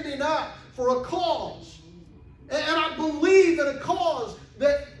standing up for a cause. And I believe in a cause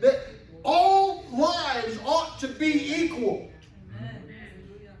that all lives ought to be equal.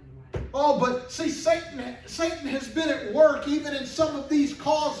 Oh, but see, Satan has been at work even in some of these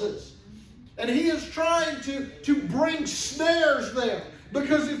causes. And he is trying to bring snares there.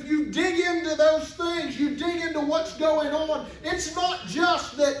 Because if you dig into those things, you dig into what's going on, it's not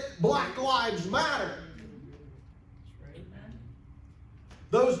just that Black Lives Matter.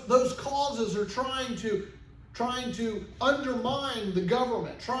 Those causes are trying to undermine the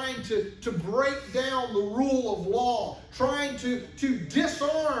government, trying to break down the rule of law, trying to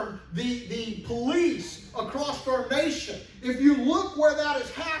disarm the police across our nation. If you look where that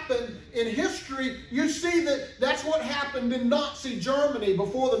has happened in history, you see that that's what happened in Nazi Germany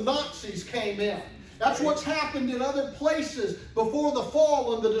before the Nazis came in. That's what's happened in other places before the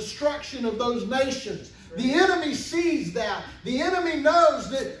fall and the destruction of those nations. The enemy sees that. The enemy knows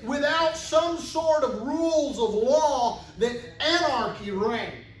that without some sort of rules of law, that anarchy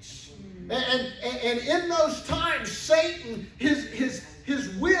reigns. And in those times, Satan, his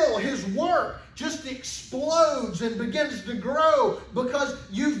will, his work, just explodes and begins to grow because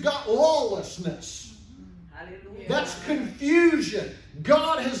you've got lawlessness. Hallelujah. That's confusion.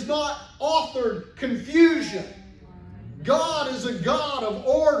 God has not authored confusion. God is a God of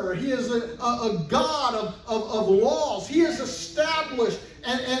order. He is a God of laws. He has established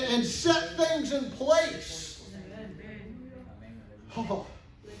and set things in place. Oh,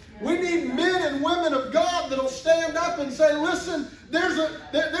 we need men and women of God that'll stand up and say, listen, there's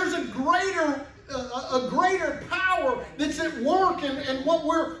a greater power that's at work in what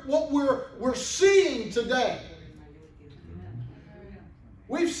we're seeing today.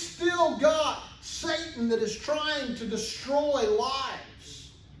 We've still got Satan that is trying to destroy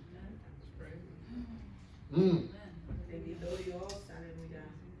lives.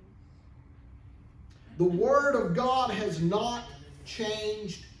 The Word of God has not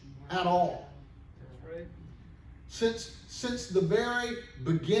changed at all. Since the very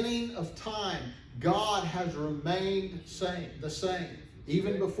beginning of time, God has remained the same.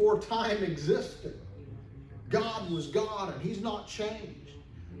 Even before time existed, God was God and He's not changed.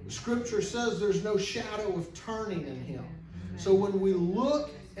 Scripture says there's no shadow of turning in Him. So when we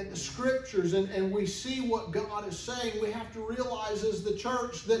look at the Scriptures and we see what God is saying, we have to realize as the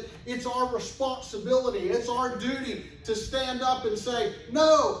church that it's our responsibility, it's our duty to stand up and say,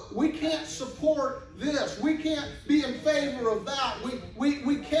 no, we can't support this. We can't be in favor of that.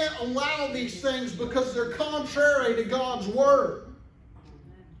 We can't allow these things because they're contrary to God's Word.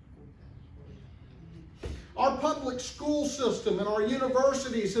 Our public school system and our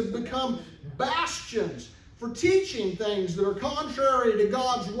universities have become bastions for teaching things that are contrary to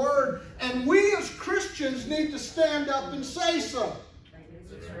God's Word, and we as Christians need to stand up and say so.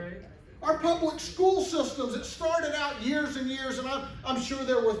 Our public school systems, it started out years and years, and I'm sure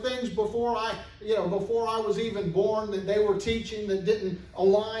there were things before I was even born that they were teaching that didn't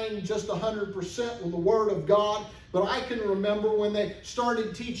align just 100% with the Word of God. But I can remember when they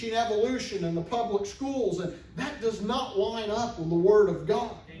started teaching evolution in the public schools, and that does not line up with the Word of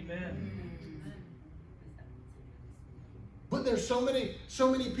God. Amen. But there's so many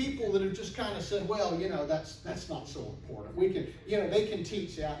people that have just kind of said, well, that's not so important. We can, they can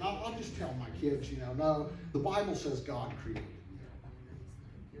teach that. And I'll just tell my kids, no, the Bible says God created.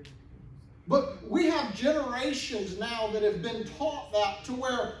 But we have generations now that have been taught that to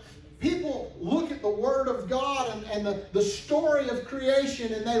where people look at the Word of God and the story of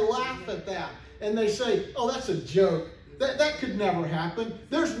creation and they laugh at that. And they say, oh, that's a joke. That could never happen.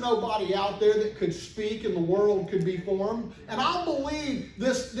 There's nobody out there that could speak and the world could be formed. And I'll believe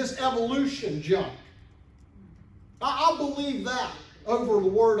this evolution junk. I'll believe that over the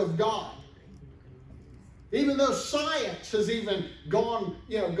Word of God. Even though science has even gone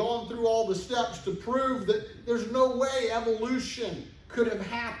through all the steps to prove that there's no way evolution could have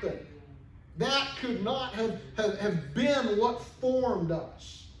happened. That could not have been what formed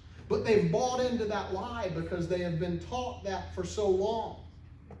us. But they've bought into that lie because they have been taught that for so long.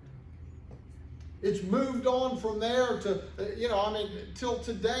 It's moved on from there to, till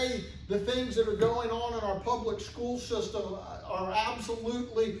today, the things that are going on in our public school system are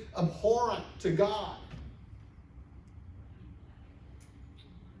absolutely abhorrent to God.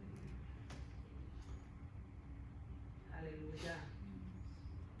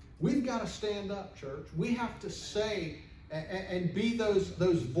 We've got to stand up, church. We have to say and be those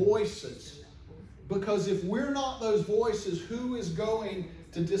voices. Because if we're not those voices, who is going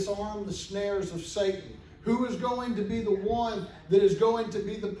to disarm the snares of Satan? Who is going to be the one that is going to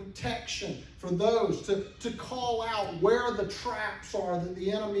be the protection for those to call out where the traps are that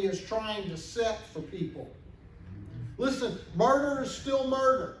the enemy is trying to set for people? Listen, murder is still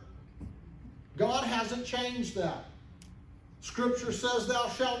murder. God hasn't changed that. Scripture says thou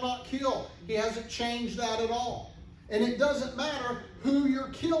shalt not kill. He hasn't changed that at all. And it doesn't matter who you're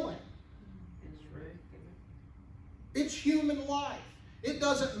killing. It's human life. It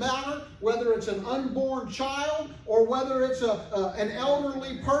doesn't matter whether it's an unborn child or whether it's an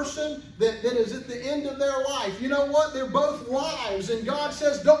elderly person that is at the end of their life. You know what? They're both lives, and God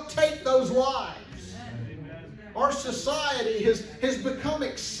says, don't take those lives. Our society has become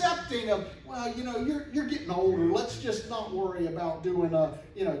accepting of, well, you know, you're getting older. Let's just not worry about doing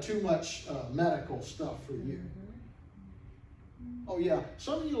too much medical stuff for you. Oh yeah,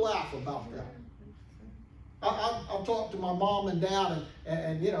 some of you laugh about that. I've talked to my mom and dad,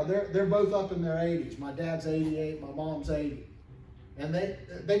 and you know, they're both up in their 80s. My dad's 88, my mom's 80. And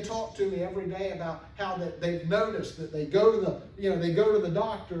they talk to me every day about how that they've noticed that they go to the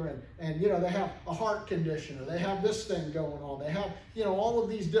doctor and you know, they have a heart condition, or they have this thing going on. They have, you know, all of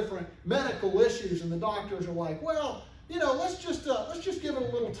these different medical issues, and the doctors are like, well, you know, let's just give it a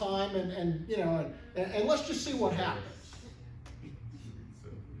little time and you know, and let's just see what happens.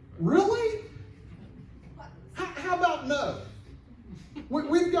 Really? How about no?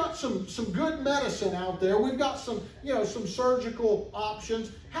 We've got some good medicine out there. We've got some surgical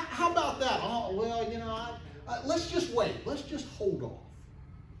options. How about that? Oh, well, you know, let's just wait. Let's just hold off.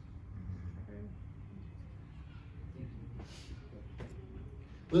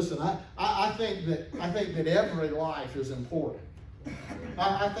 Listen, I think that every life is important.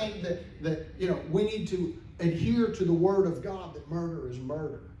 I think that you know, we need to adhere to the Word of God that murder is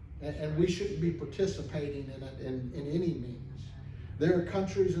murder, and we shouldn't be participating in it in any means. There are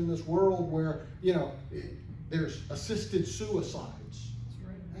countries in this world where, you know, there's assisted suicides. That's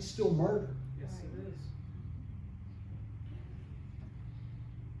right. That's still murder. Yes, it is.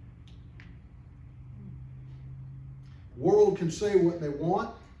 The world can say what they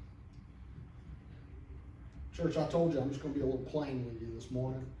want. Church, I told you I'm just going to be a little plain with you this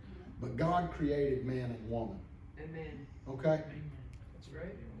morning. But God created man and woman. Amen. Okay? That's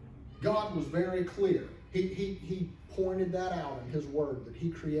right. God was very clear. He pointed that out in His Word, that He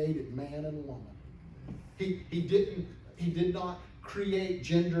created man and woman. He did not create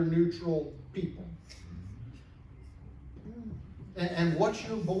gender neutral people. And what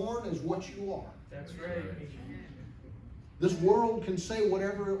you're born is what you are. That's right. This world can say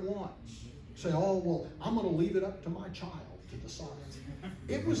whatever it wants. Say, oh, well, I'm going to leave it up to my child to decide.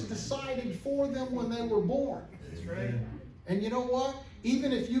 It was decided for them when they were born. That's right. And you know what?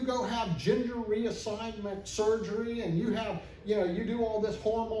 Even if you go have gender reassignment surgery and you have, you know, you do all this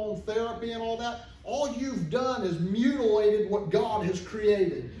hormone therapy and all that, all you've done is mutilated what God has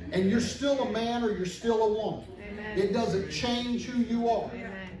created. And you're still a man or you're still a woman. Amen. It doesn't change who you are. Amen.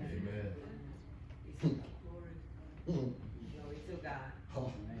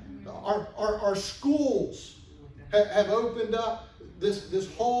 Our schools have opened up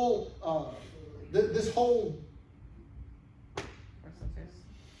this whole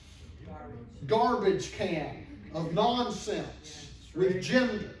garbage can of nonsense with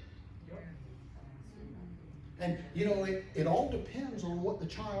gender. And you know, it all depends on what the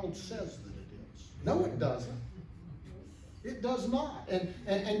child says that it is. No, it doesn't. It does not.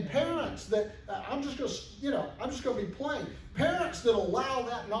 And parents that I'm just going to be plain. Parents that allow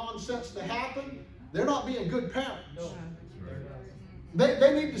that nonsense to happen, they're not being good parents. No.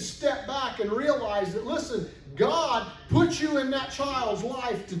 They need to step back and realize that, listen, God put you in that child's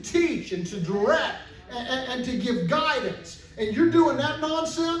life to teach and to direct and to give guidance. And you're doing that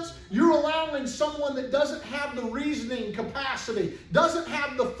nonsense, you're allowing someone that doesn't have the reasoning capacity, doesn't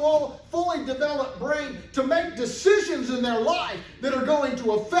have the fully developed brain to make decisions in their life that are going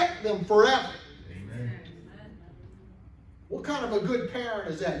to affect them forever. Amen. What kind of a good parent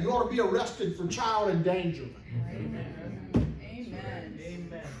is that? You ought to be arrested for child endangerment. Amen. Amen.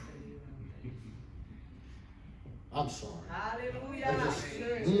 Amen. I'm sorry. Hallelujah.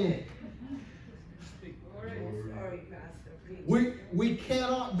 Sorry, Pastor. We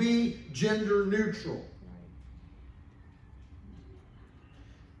cannot be gender neutral.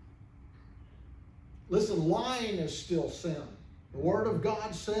 Listen, lying is still sin. The Word of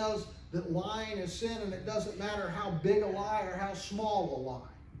God says that lying is sin, and it doesn't matter how big a lie or how small a lie.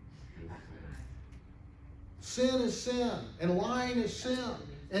 Sin is sin, and lying is sin.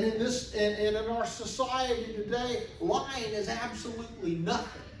 And in our society today, lying is absolutely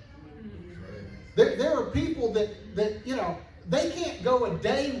nothing. There are people that you know, they can't go a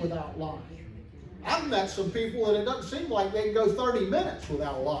day without lying. I've met some people that it doesn't seem like they can go 30 minutes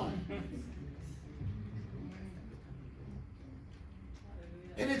without lying.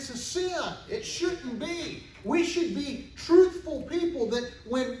 And it's a sin. It shouldn't be. We should be truthful people that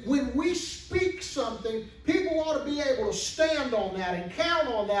when we speak something, people ought to be able to stand on that and count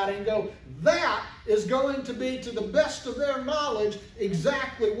on that and go, that is going to be, to the best of their knowledge,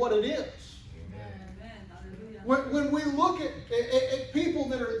 exactly what it is. Amen. Hallelujah. When we look at people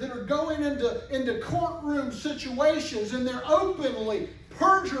that are going into courtroom situations and they're openly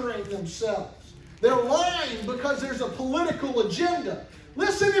perjuring themselves. They're lying because there's a political agenda.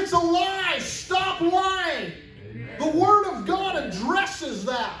 Listen, it's a lie. Stop lying. The Word of God addresses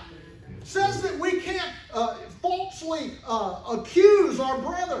that. It says that we can't falsely accuse our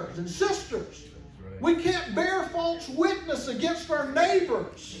brothers and sisters. We can't bear false witness against our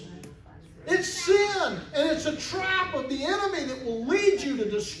neighbors. It's sin, and it's a trap of the enemy that will lead you to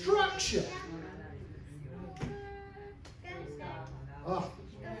destruction.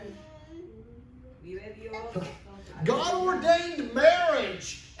 God ordained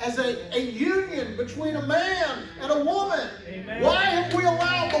marriage as a union between a man and a woman. Amen. Why have we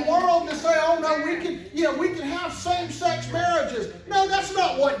allowed the world to say, oh no, we can have same-sex marriages? No, that's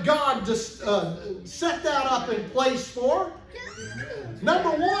not what God just set that up in place for. Number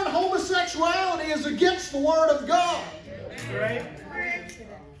one, homosexuality is against the Word of God. Right.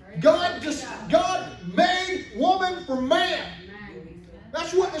 God made woman for man.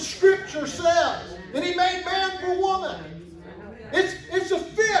 That's what the Scripture says. And He made man for woman. It's a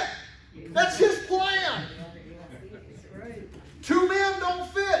fit. That's His plan. Two men don't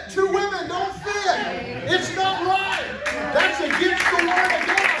fit. Two women don't fit. It's not right. That's against the Word of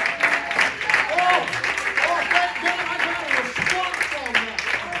God. Oh, thank God I got a response on that.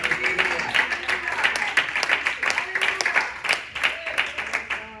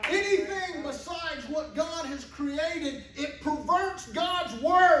 Anything besides what God has created, it perverts God's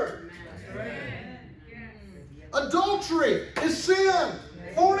Word. Adultery is sin.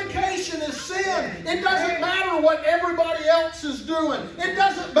 Fornication is sin. It doesn't matter what everybody else is doing. It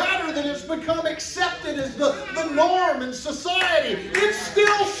doesn't matter that it's become accepted as the norm in society. It's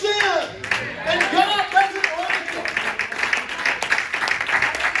still sin. And God doesn't like it.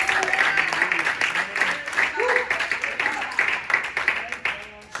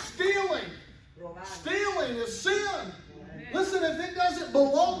 Stealing is sin. Listen, if it doesn't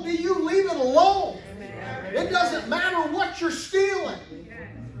belong to you, leave it alone. It doesn't matter what you're stealing.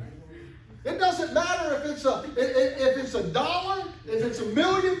 It doesn't matter if it's $1, if it's $1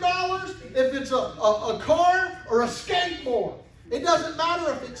 million, if it's a car or a skateboard. It doesn't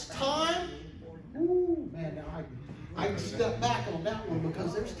matter if it's time. Ooh, man, now I can step back on that one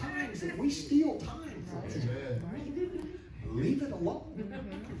because there's times that we steal time from people. Leave it alone.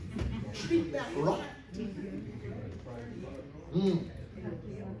 Treat that right.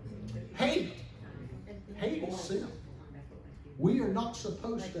 Hate. Hate is sin. We are not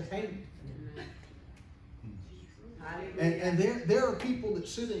supposed to hate. And there are people that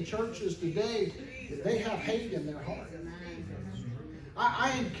sit in churches today that they have hate in their heart.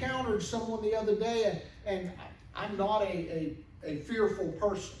 I encountered someone the other day, and I'm not a fearful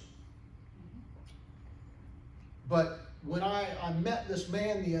person. But when I met this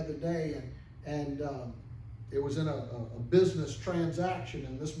man the other day, and it was in a business transaction,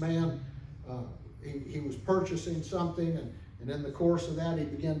 and this man, he was purchasing something, and in the course of that, he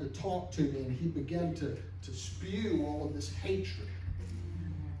began to talk to me, and he began to spew all of this hatred.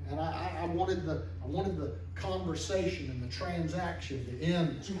 And I wanted the conversation and the transaction to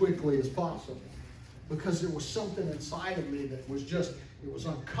end as quickly as possible, because there was something inside of me that was it was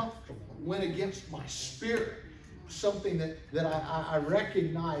uncomfortable. It went against my spirit. Something that I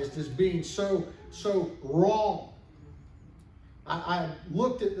recognized as being so wrong. I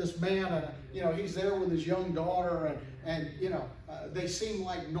looked at this man, and he's there with his young daughter, and they seem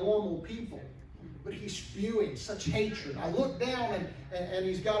like normal people, but he's spewing such hatred. I looked down, and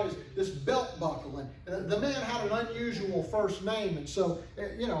he's got this belt buckle, and the man had an unusual first name, and so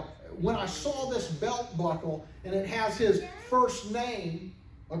when I saw this belt buckle, and it has his first name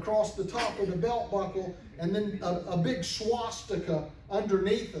across the top of the belt buckle, and then a big swastika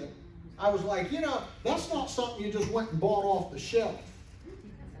underneath it, I was like, that's not something you just went and bought off the shelf.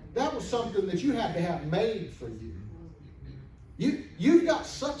 That was something that you had to have made for you. You've got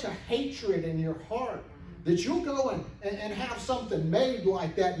such a hatred in your heart that you'll go and have something made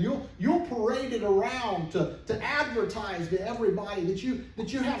like that. You'll parade it around to advertise to everybody that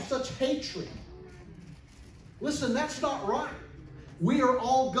you have such hatred. Listen, that's not right. We are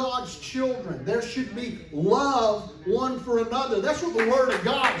all God's children. There should be love one for another. That's what the Word of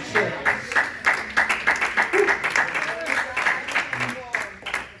God says.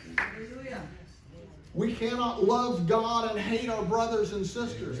 We cannot love God and hate our brothers and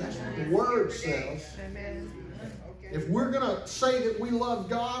sisters. That's what the Word says. If we're going to say that we love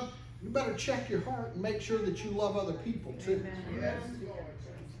God, you better check your heart and make sure that you love other people too.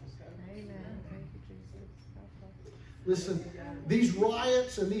 Listen, these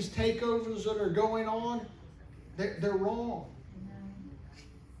riots and these takeovers that are going on, They're wrong.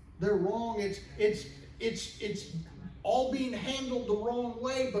 They're wrong. It's all being handled the wrong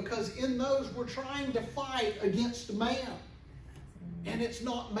way, because in those we're trying to fight against man. And it's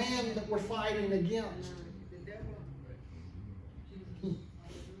not man that we're fighting against.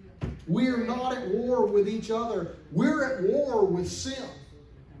 We're not at war with each other. We're at war with sin.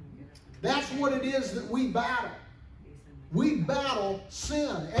 That's what it is that we battle. We battle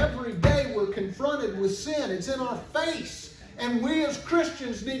sin. Every day we're confronted with sin. It's in our face. And we as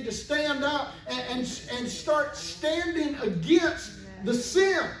Christians need to stand up and start standing against the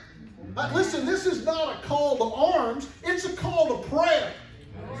sin. Listen, this is not a call to arms. It's a call to prayer.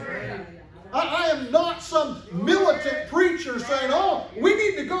 I am not some militant preacher saying, oh, we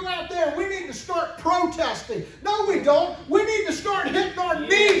need to go out there, we need to start protesting. No, we don't. We need to start hitting our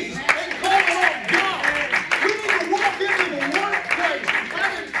knees and calling on God. We need to walk into the workplace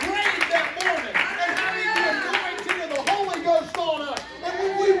having prayed that morning and having the anointing of the Holy Ghost on us. And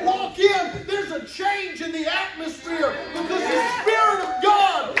when we walk in, there's a change in the atmosphere because the Spirit of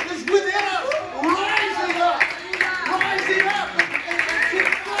God is within us, rising up and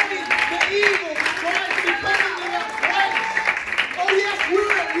confronting the evil that tries to come into that place. Oh yes,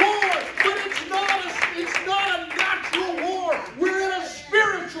 we're at war, but it's not a natural war. We're in a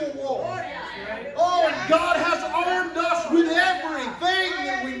spiritual war. Oh, and God has armed us with everything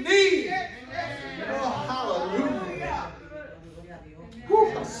that we need. Oh, hallelujah.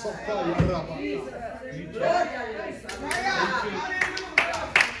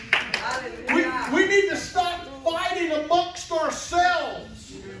 We need to stop fighting amongst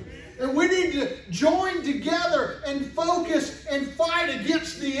ourselves. And we need to join together and focus and fight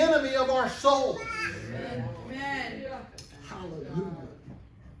against the enemy of our soul. Amen. Hallelujah.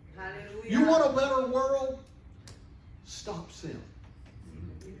 You want a better world? Stop sin.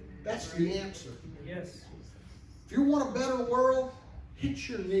 That's the answer. Yes. If you want a better world, hit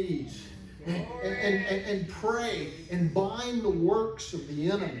your knees and pray and bind the works of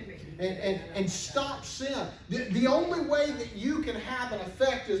the enemy. And stop sin. The only way that you can have an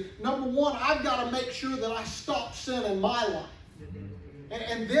effect is, number one, I've got to make sure that I stop sin in my life.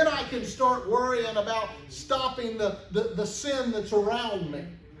 And then I can start worrying about stopping the sin that's around me.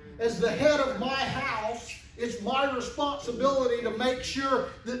 As the head of my house, it's my responsibility to make sure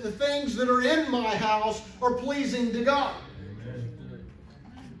that the things that are in my house are pleasing to God.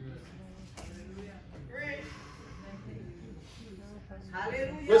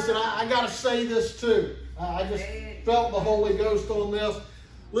 Listen, I got to say this too. I just felt the Holy Ghost on this.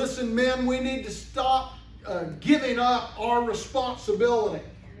 Listen, men, we need to stop giving up our responsibility.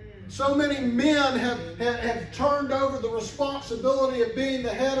 So many men have turned over the responsibility of being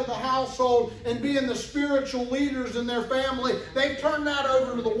the head of the household and being the spiritual leaders in their family. They've turned that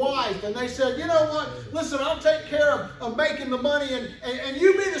over to the wife, and they said, you know what, listen, I'll take care of making the money and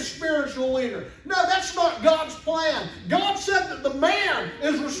you be the spiritual leader. No, that's not God's plan. God said that the man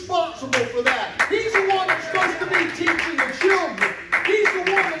is responsible for that. He's the one that's supposed to be teaching the children. He's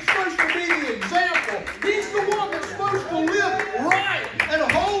the one that's supposed to be the example. He's the one that's supposed to live right and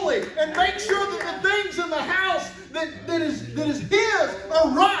holy and make sure that the things in the house that is his are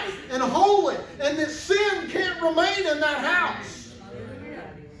right and holy, and that sin can't remain in that house.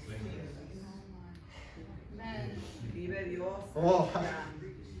 Oh,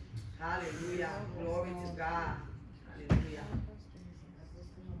 hallelujah. Glory to God. Hallelujah.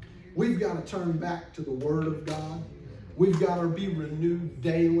 We've got to turn back to the Word of God. We've got to be renewed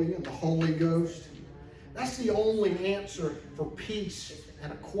daily in the Holy Ghost. That's the only answer for peace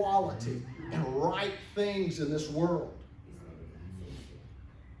and equality and right things in this world.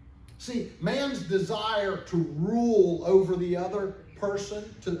 See, man's desire to rule over the other person,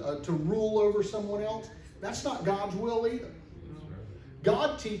 to rule over someone else, that's not God's will either.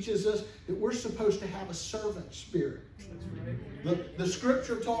 God teaches us that we're supposed to have a servant spirit. The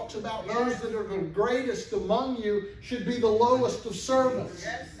scripture talks about those that are the greatest among you should be the lowest of servants.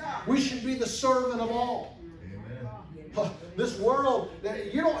 We should be the servant of all. This world,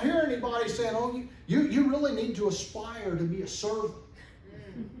 you don't hear anybody saying, oh, you really need to aspire to be a servant.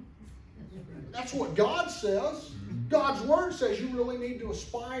 That's what God says. God's Word says you really need to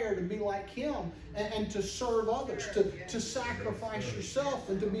aspire to be like Him and to serve others, to sacrifice yourself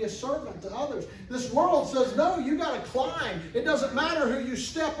and to be a servant to others. This world says, no, you got to climb. It doesn't matter who you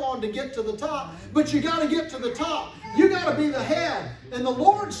step on to get to the top, but you got to get to the top. You got to be the head. And the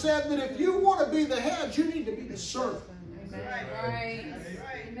Lord said that if you want to be the head, you need to be the servant. Right.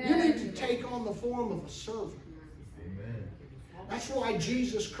 You need to take on the form of a servant. That's why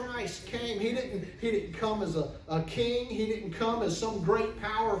Jesus Christ came. He didn't come as a king. He didn't come as some great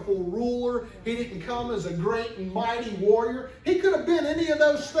powerful ruler. He didn't come as a great and mighty warrior. He could have been any of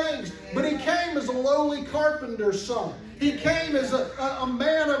those things, but he came as a lowly carpenter's son. He came as a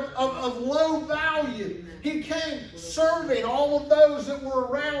man of low value. He came serving all of those that were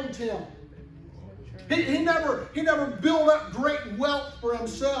around him. He never built up great wealth for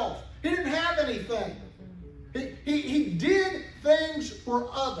himself. He didn't have anything. He did things for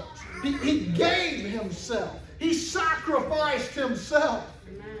others. He gave himself. He sacrificed himself.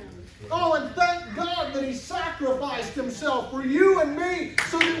 Oh, and thank God that he sacrificed himself for you and me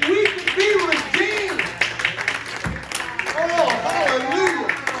so that we could be redeemed. Oh, hallelujah.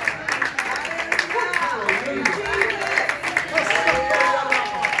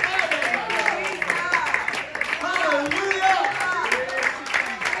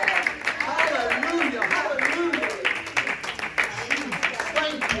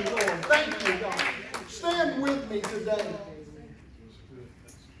 Today.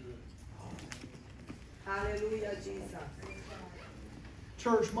 Hallelujah, Jesus.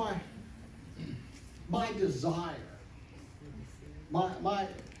 Church, my desire, my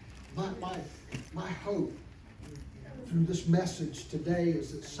hope through this message today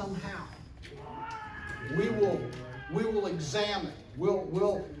is that somehow we will examine,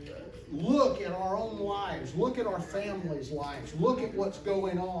 we'll look at our own lives, look at our families' lives, look at what's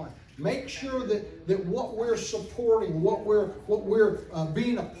going on. Make sure that what we're supporting, what we're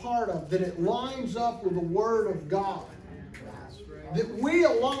being a part of, that it lines up with the Word of God. That we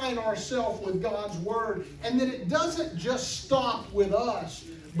align ourselves with God's Word, and that it doesn't just stop with us,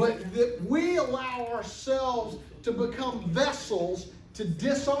 but that we allow ourselves to become vessels to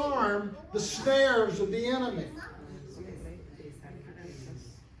disarm the snares of the enemy.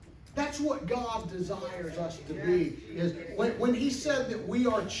 That's what God desires us to be. Is when he said that we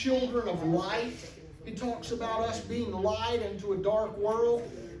are children of light, he talks about us being light into a dark world.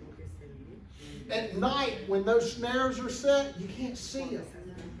 At night, when those snares are set, you can't see them.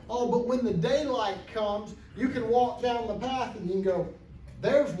 Oh, but when the daylight comes, you can walk down the path and you can go,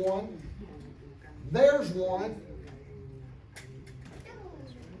 there's one. There's one.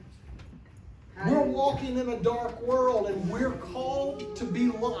 We're walking in a dark world and we're called to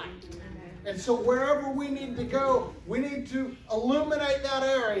be light. And so wherever we need to go, we need to illuminate that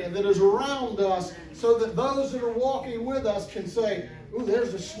area that is around us so that those that are walking with us can say, ooh,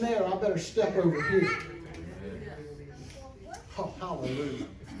 there's a snare, I better step over here. Oh, hallelujah.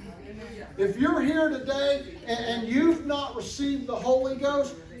 If you're here today and you've not received the Holy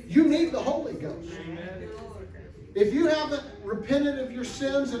Ghost, you need the Holy Ghost. If you haven't repented of your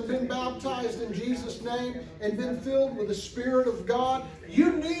sins and been baptized in Jesus' name and been filled with the Spirit of God,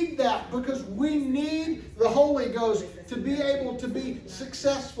 you need that, because we need the Holy Ghost to be able to be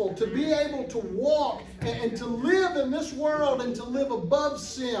successful, to be able to walk and to live in this world and to live above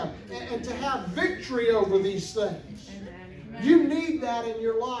sin and to have victory over these things. You need that in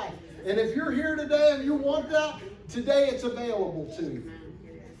your life. And if you're here today and you want that, today it's available to you.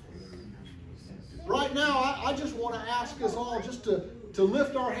 Right now, I just want to ask us all just to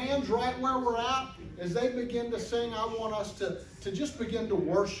lift our hands right where we're at. As they begin to sing, I want us to just begin to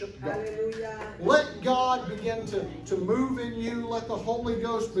worship God. Hallelujah. Let God begin to move in you. Let the Holy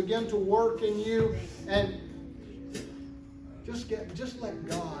Ghost begin to work in you. And just let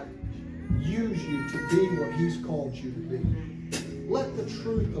God use you to be what He's called you to be. Let the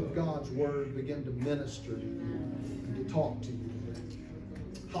truth of God's Word begin to minister to you and to talk to you.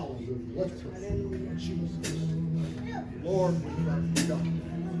 Hallelujah. Let's pray. Jesus. Lord, we thank you, God.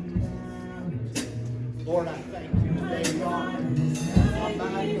 Lord, I thank you today, God. I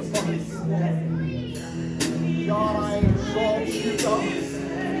magnify you, Lord. God, I exalt you, God.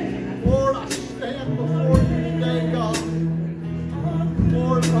 Lord, I stand before you today, God.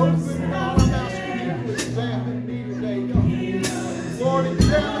 Lord, open, God, I'm asking you to examine me today, God. Lord,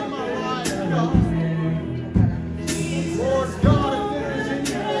 examine my life, God. Lord, God,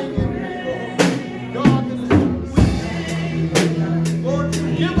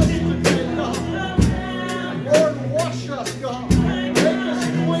 make us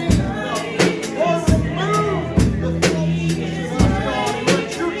clean, God. Lord, remove the filthiness in us, God.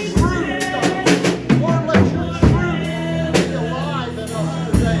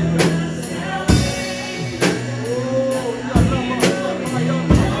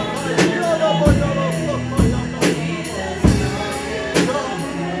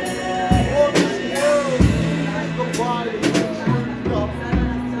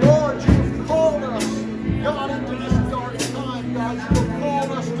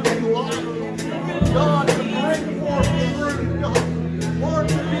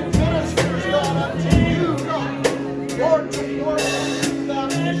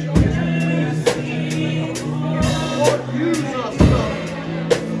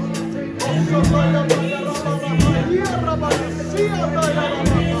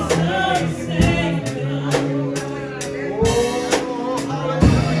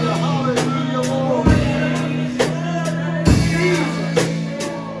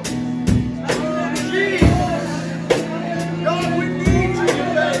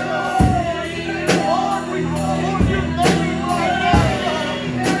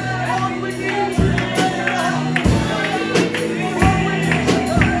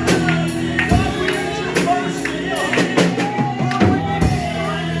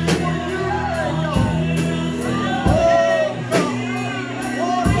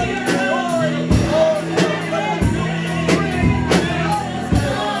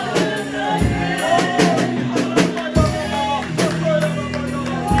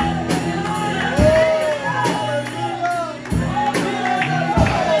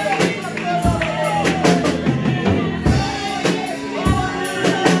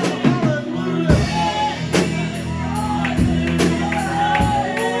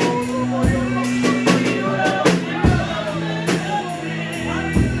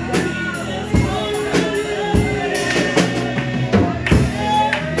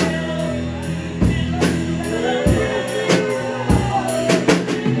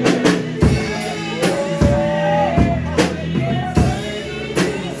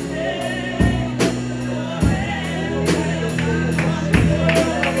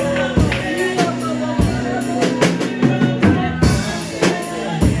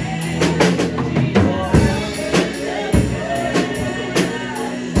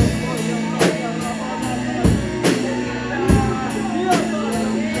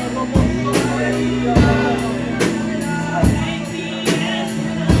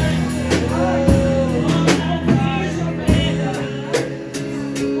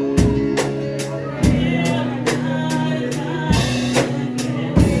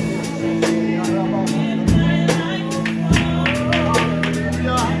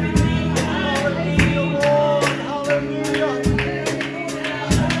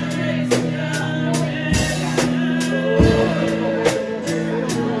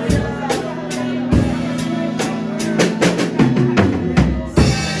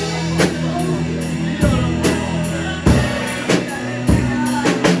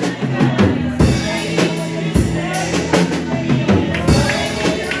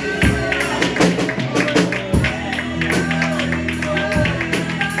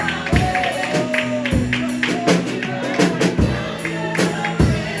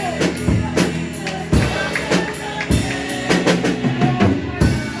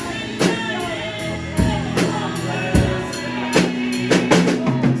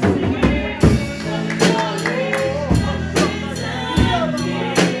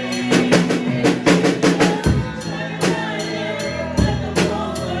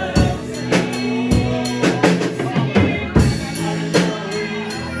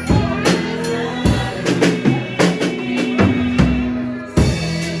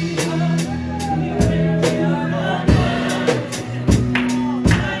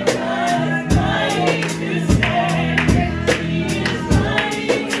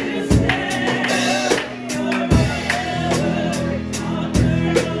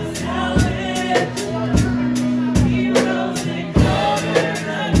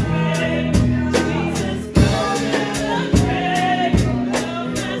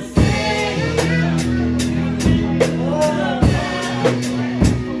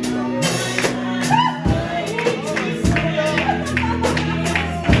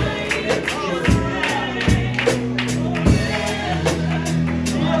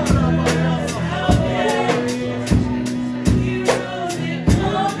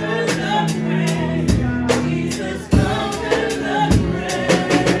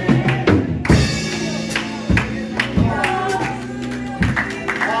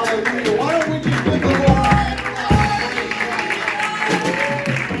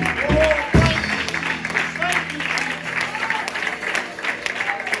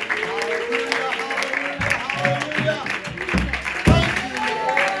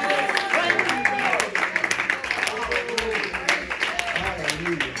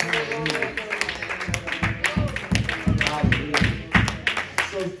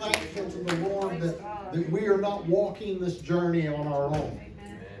 That we are not walking this journey on our own,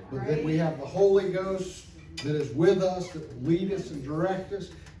 but that we have the Holy Ghost that is with us, that will lead us and direct us.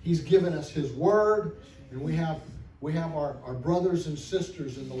 He's given us His Word, and we have our brothers and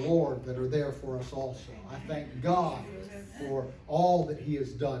sisters in the Lord that are there for us also. I thank God for all that He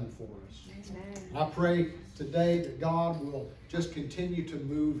has done for us. I pray today that God will just continue to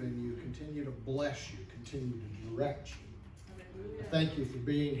move in you, continue to bless you, continue to direct you. I thank you for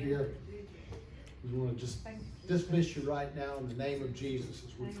being here. We want to just dismiss you right now in the name of Jesus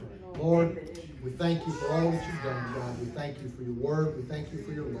as we pray. Lord, we thank you for all that you've done, God. We thank you for your word. We thank you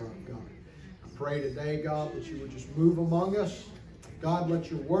for your love, God. I pray today, God, that you would just move among us. God, let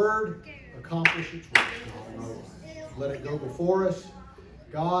your word accomplish its work, God, in our lives. Let it go before us.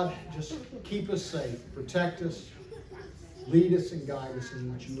 God, just keep us safe. Protect us. Lead us and guide us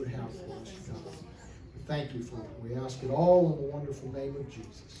in what you would have for us, God. We thank you for it. We ask it all in the wonderful name of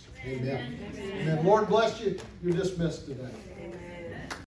Jesus. Amen. Amen. Lord bless you. You're dismissed today. Amen.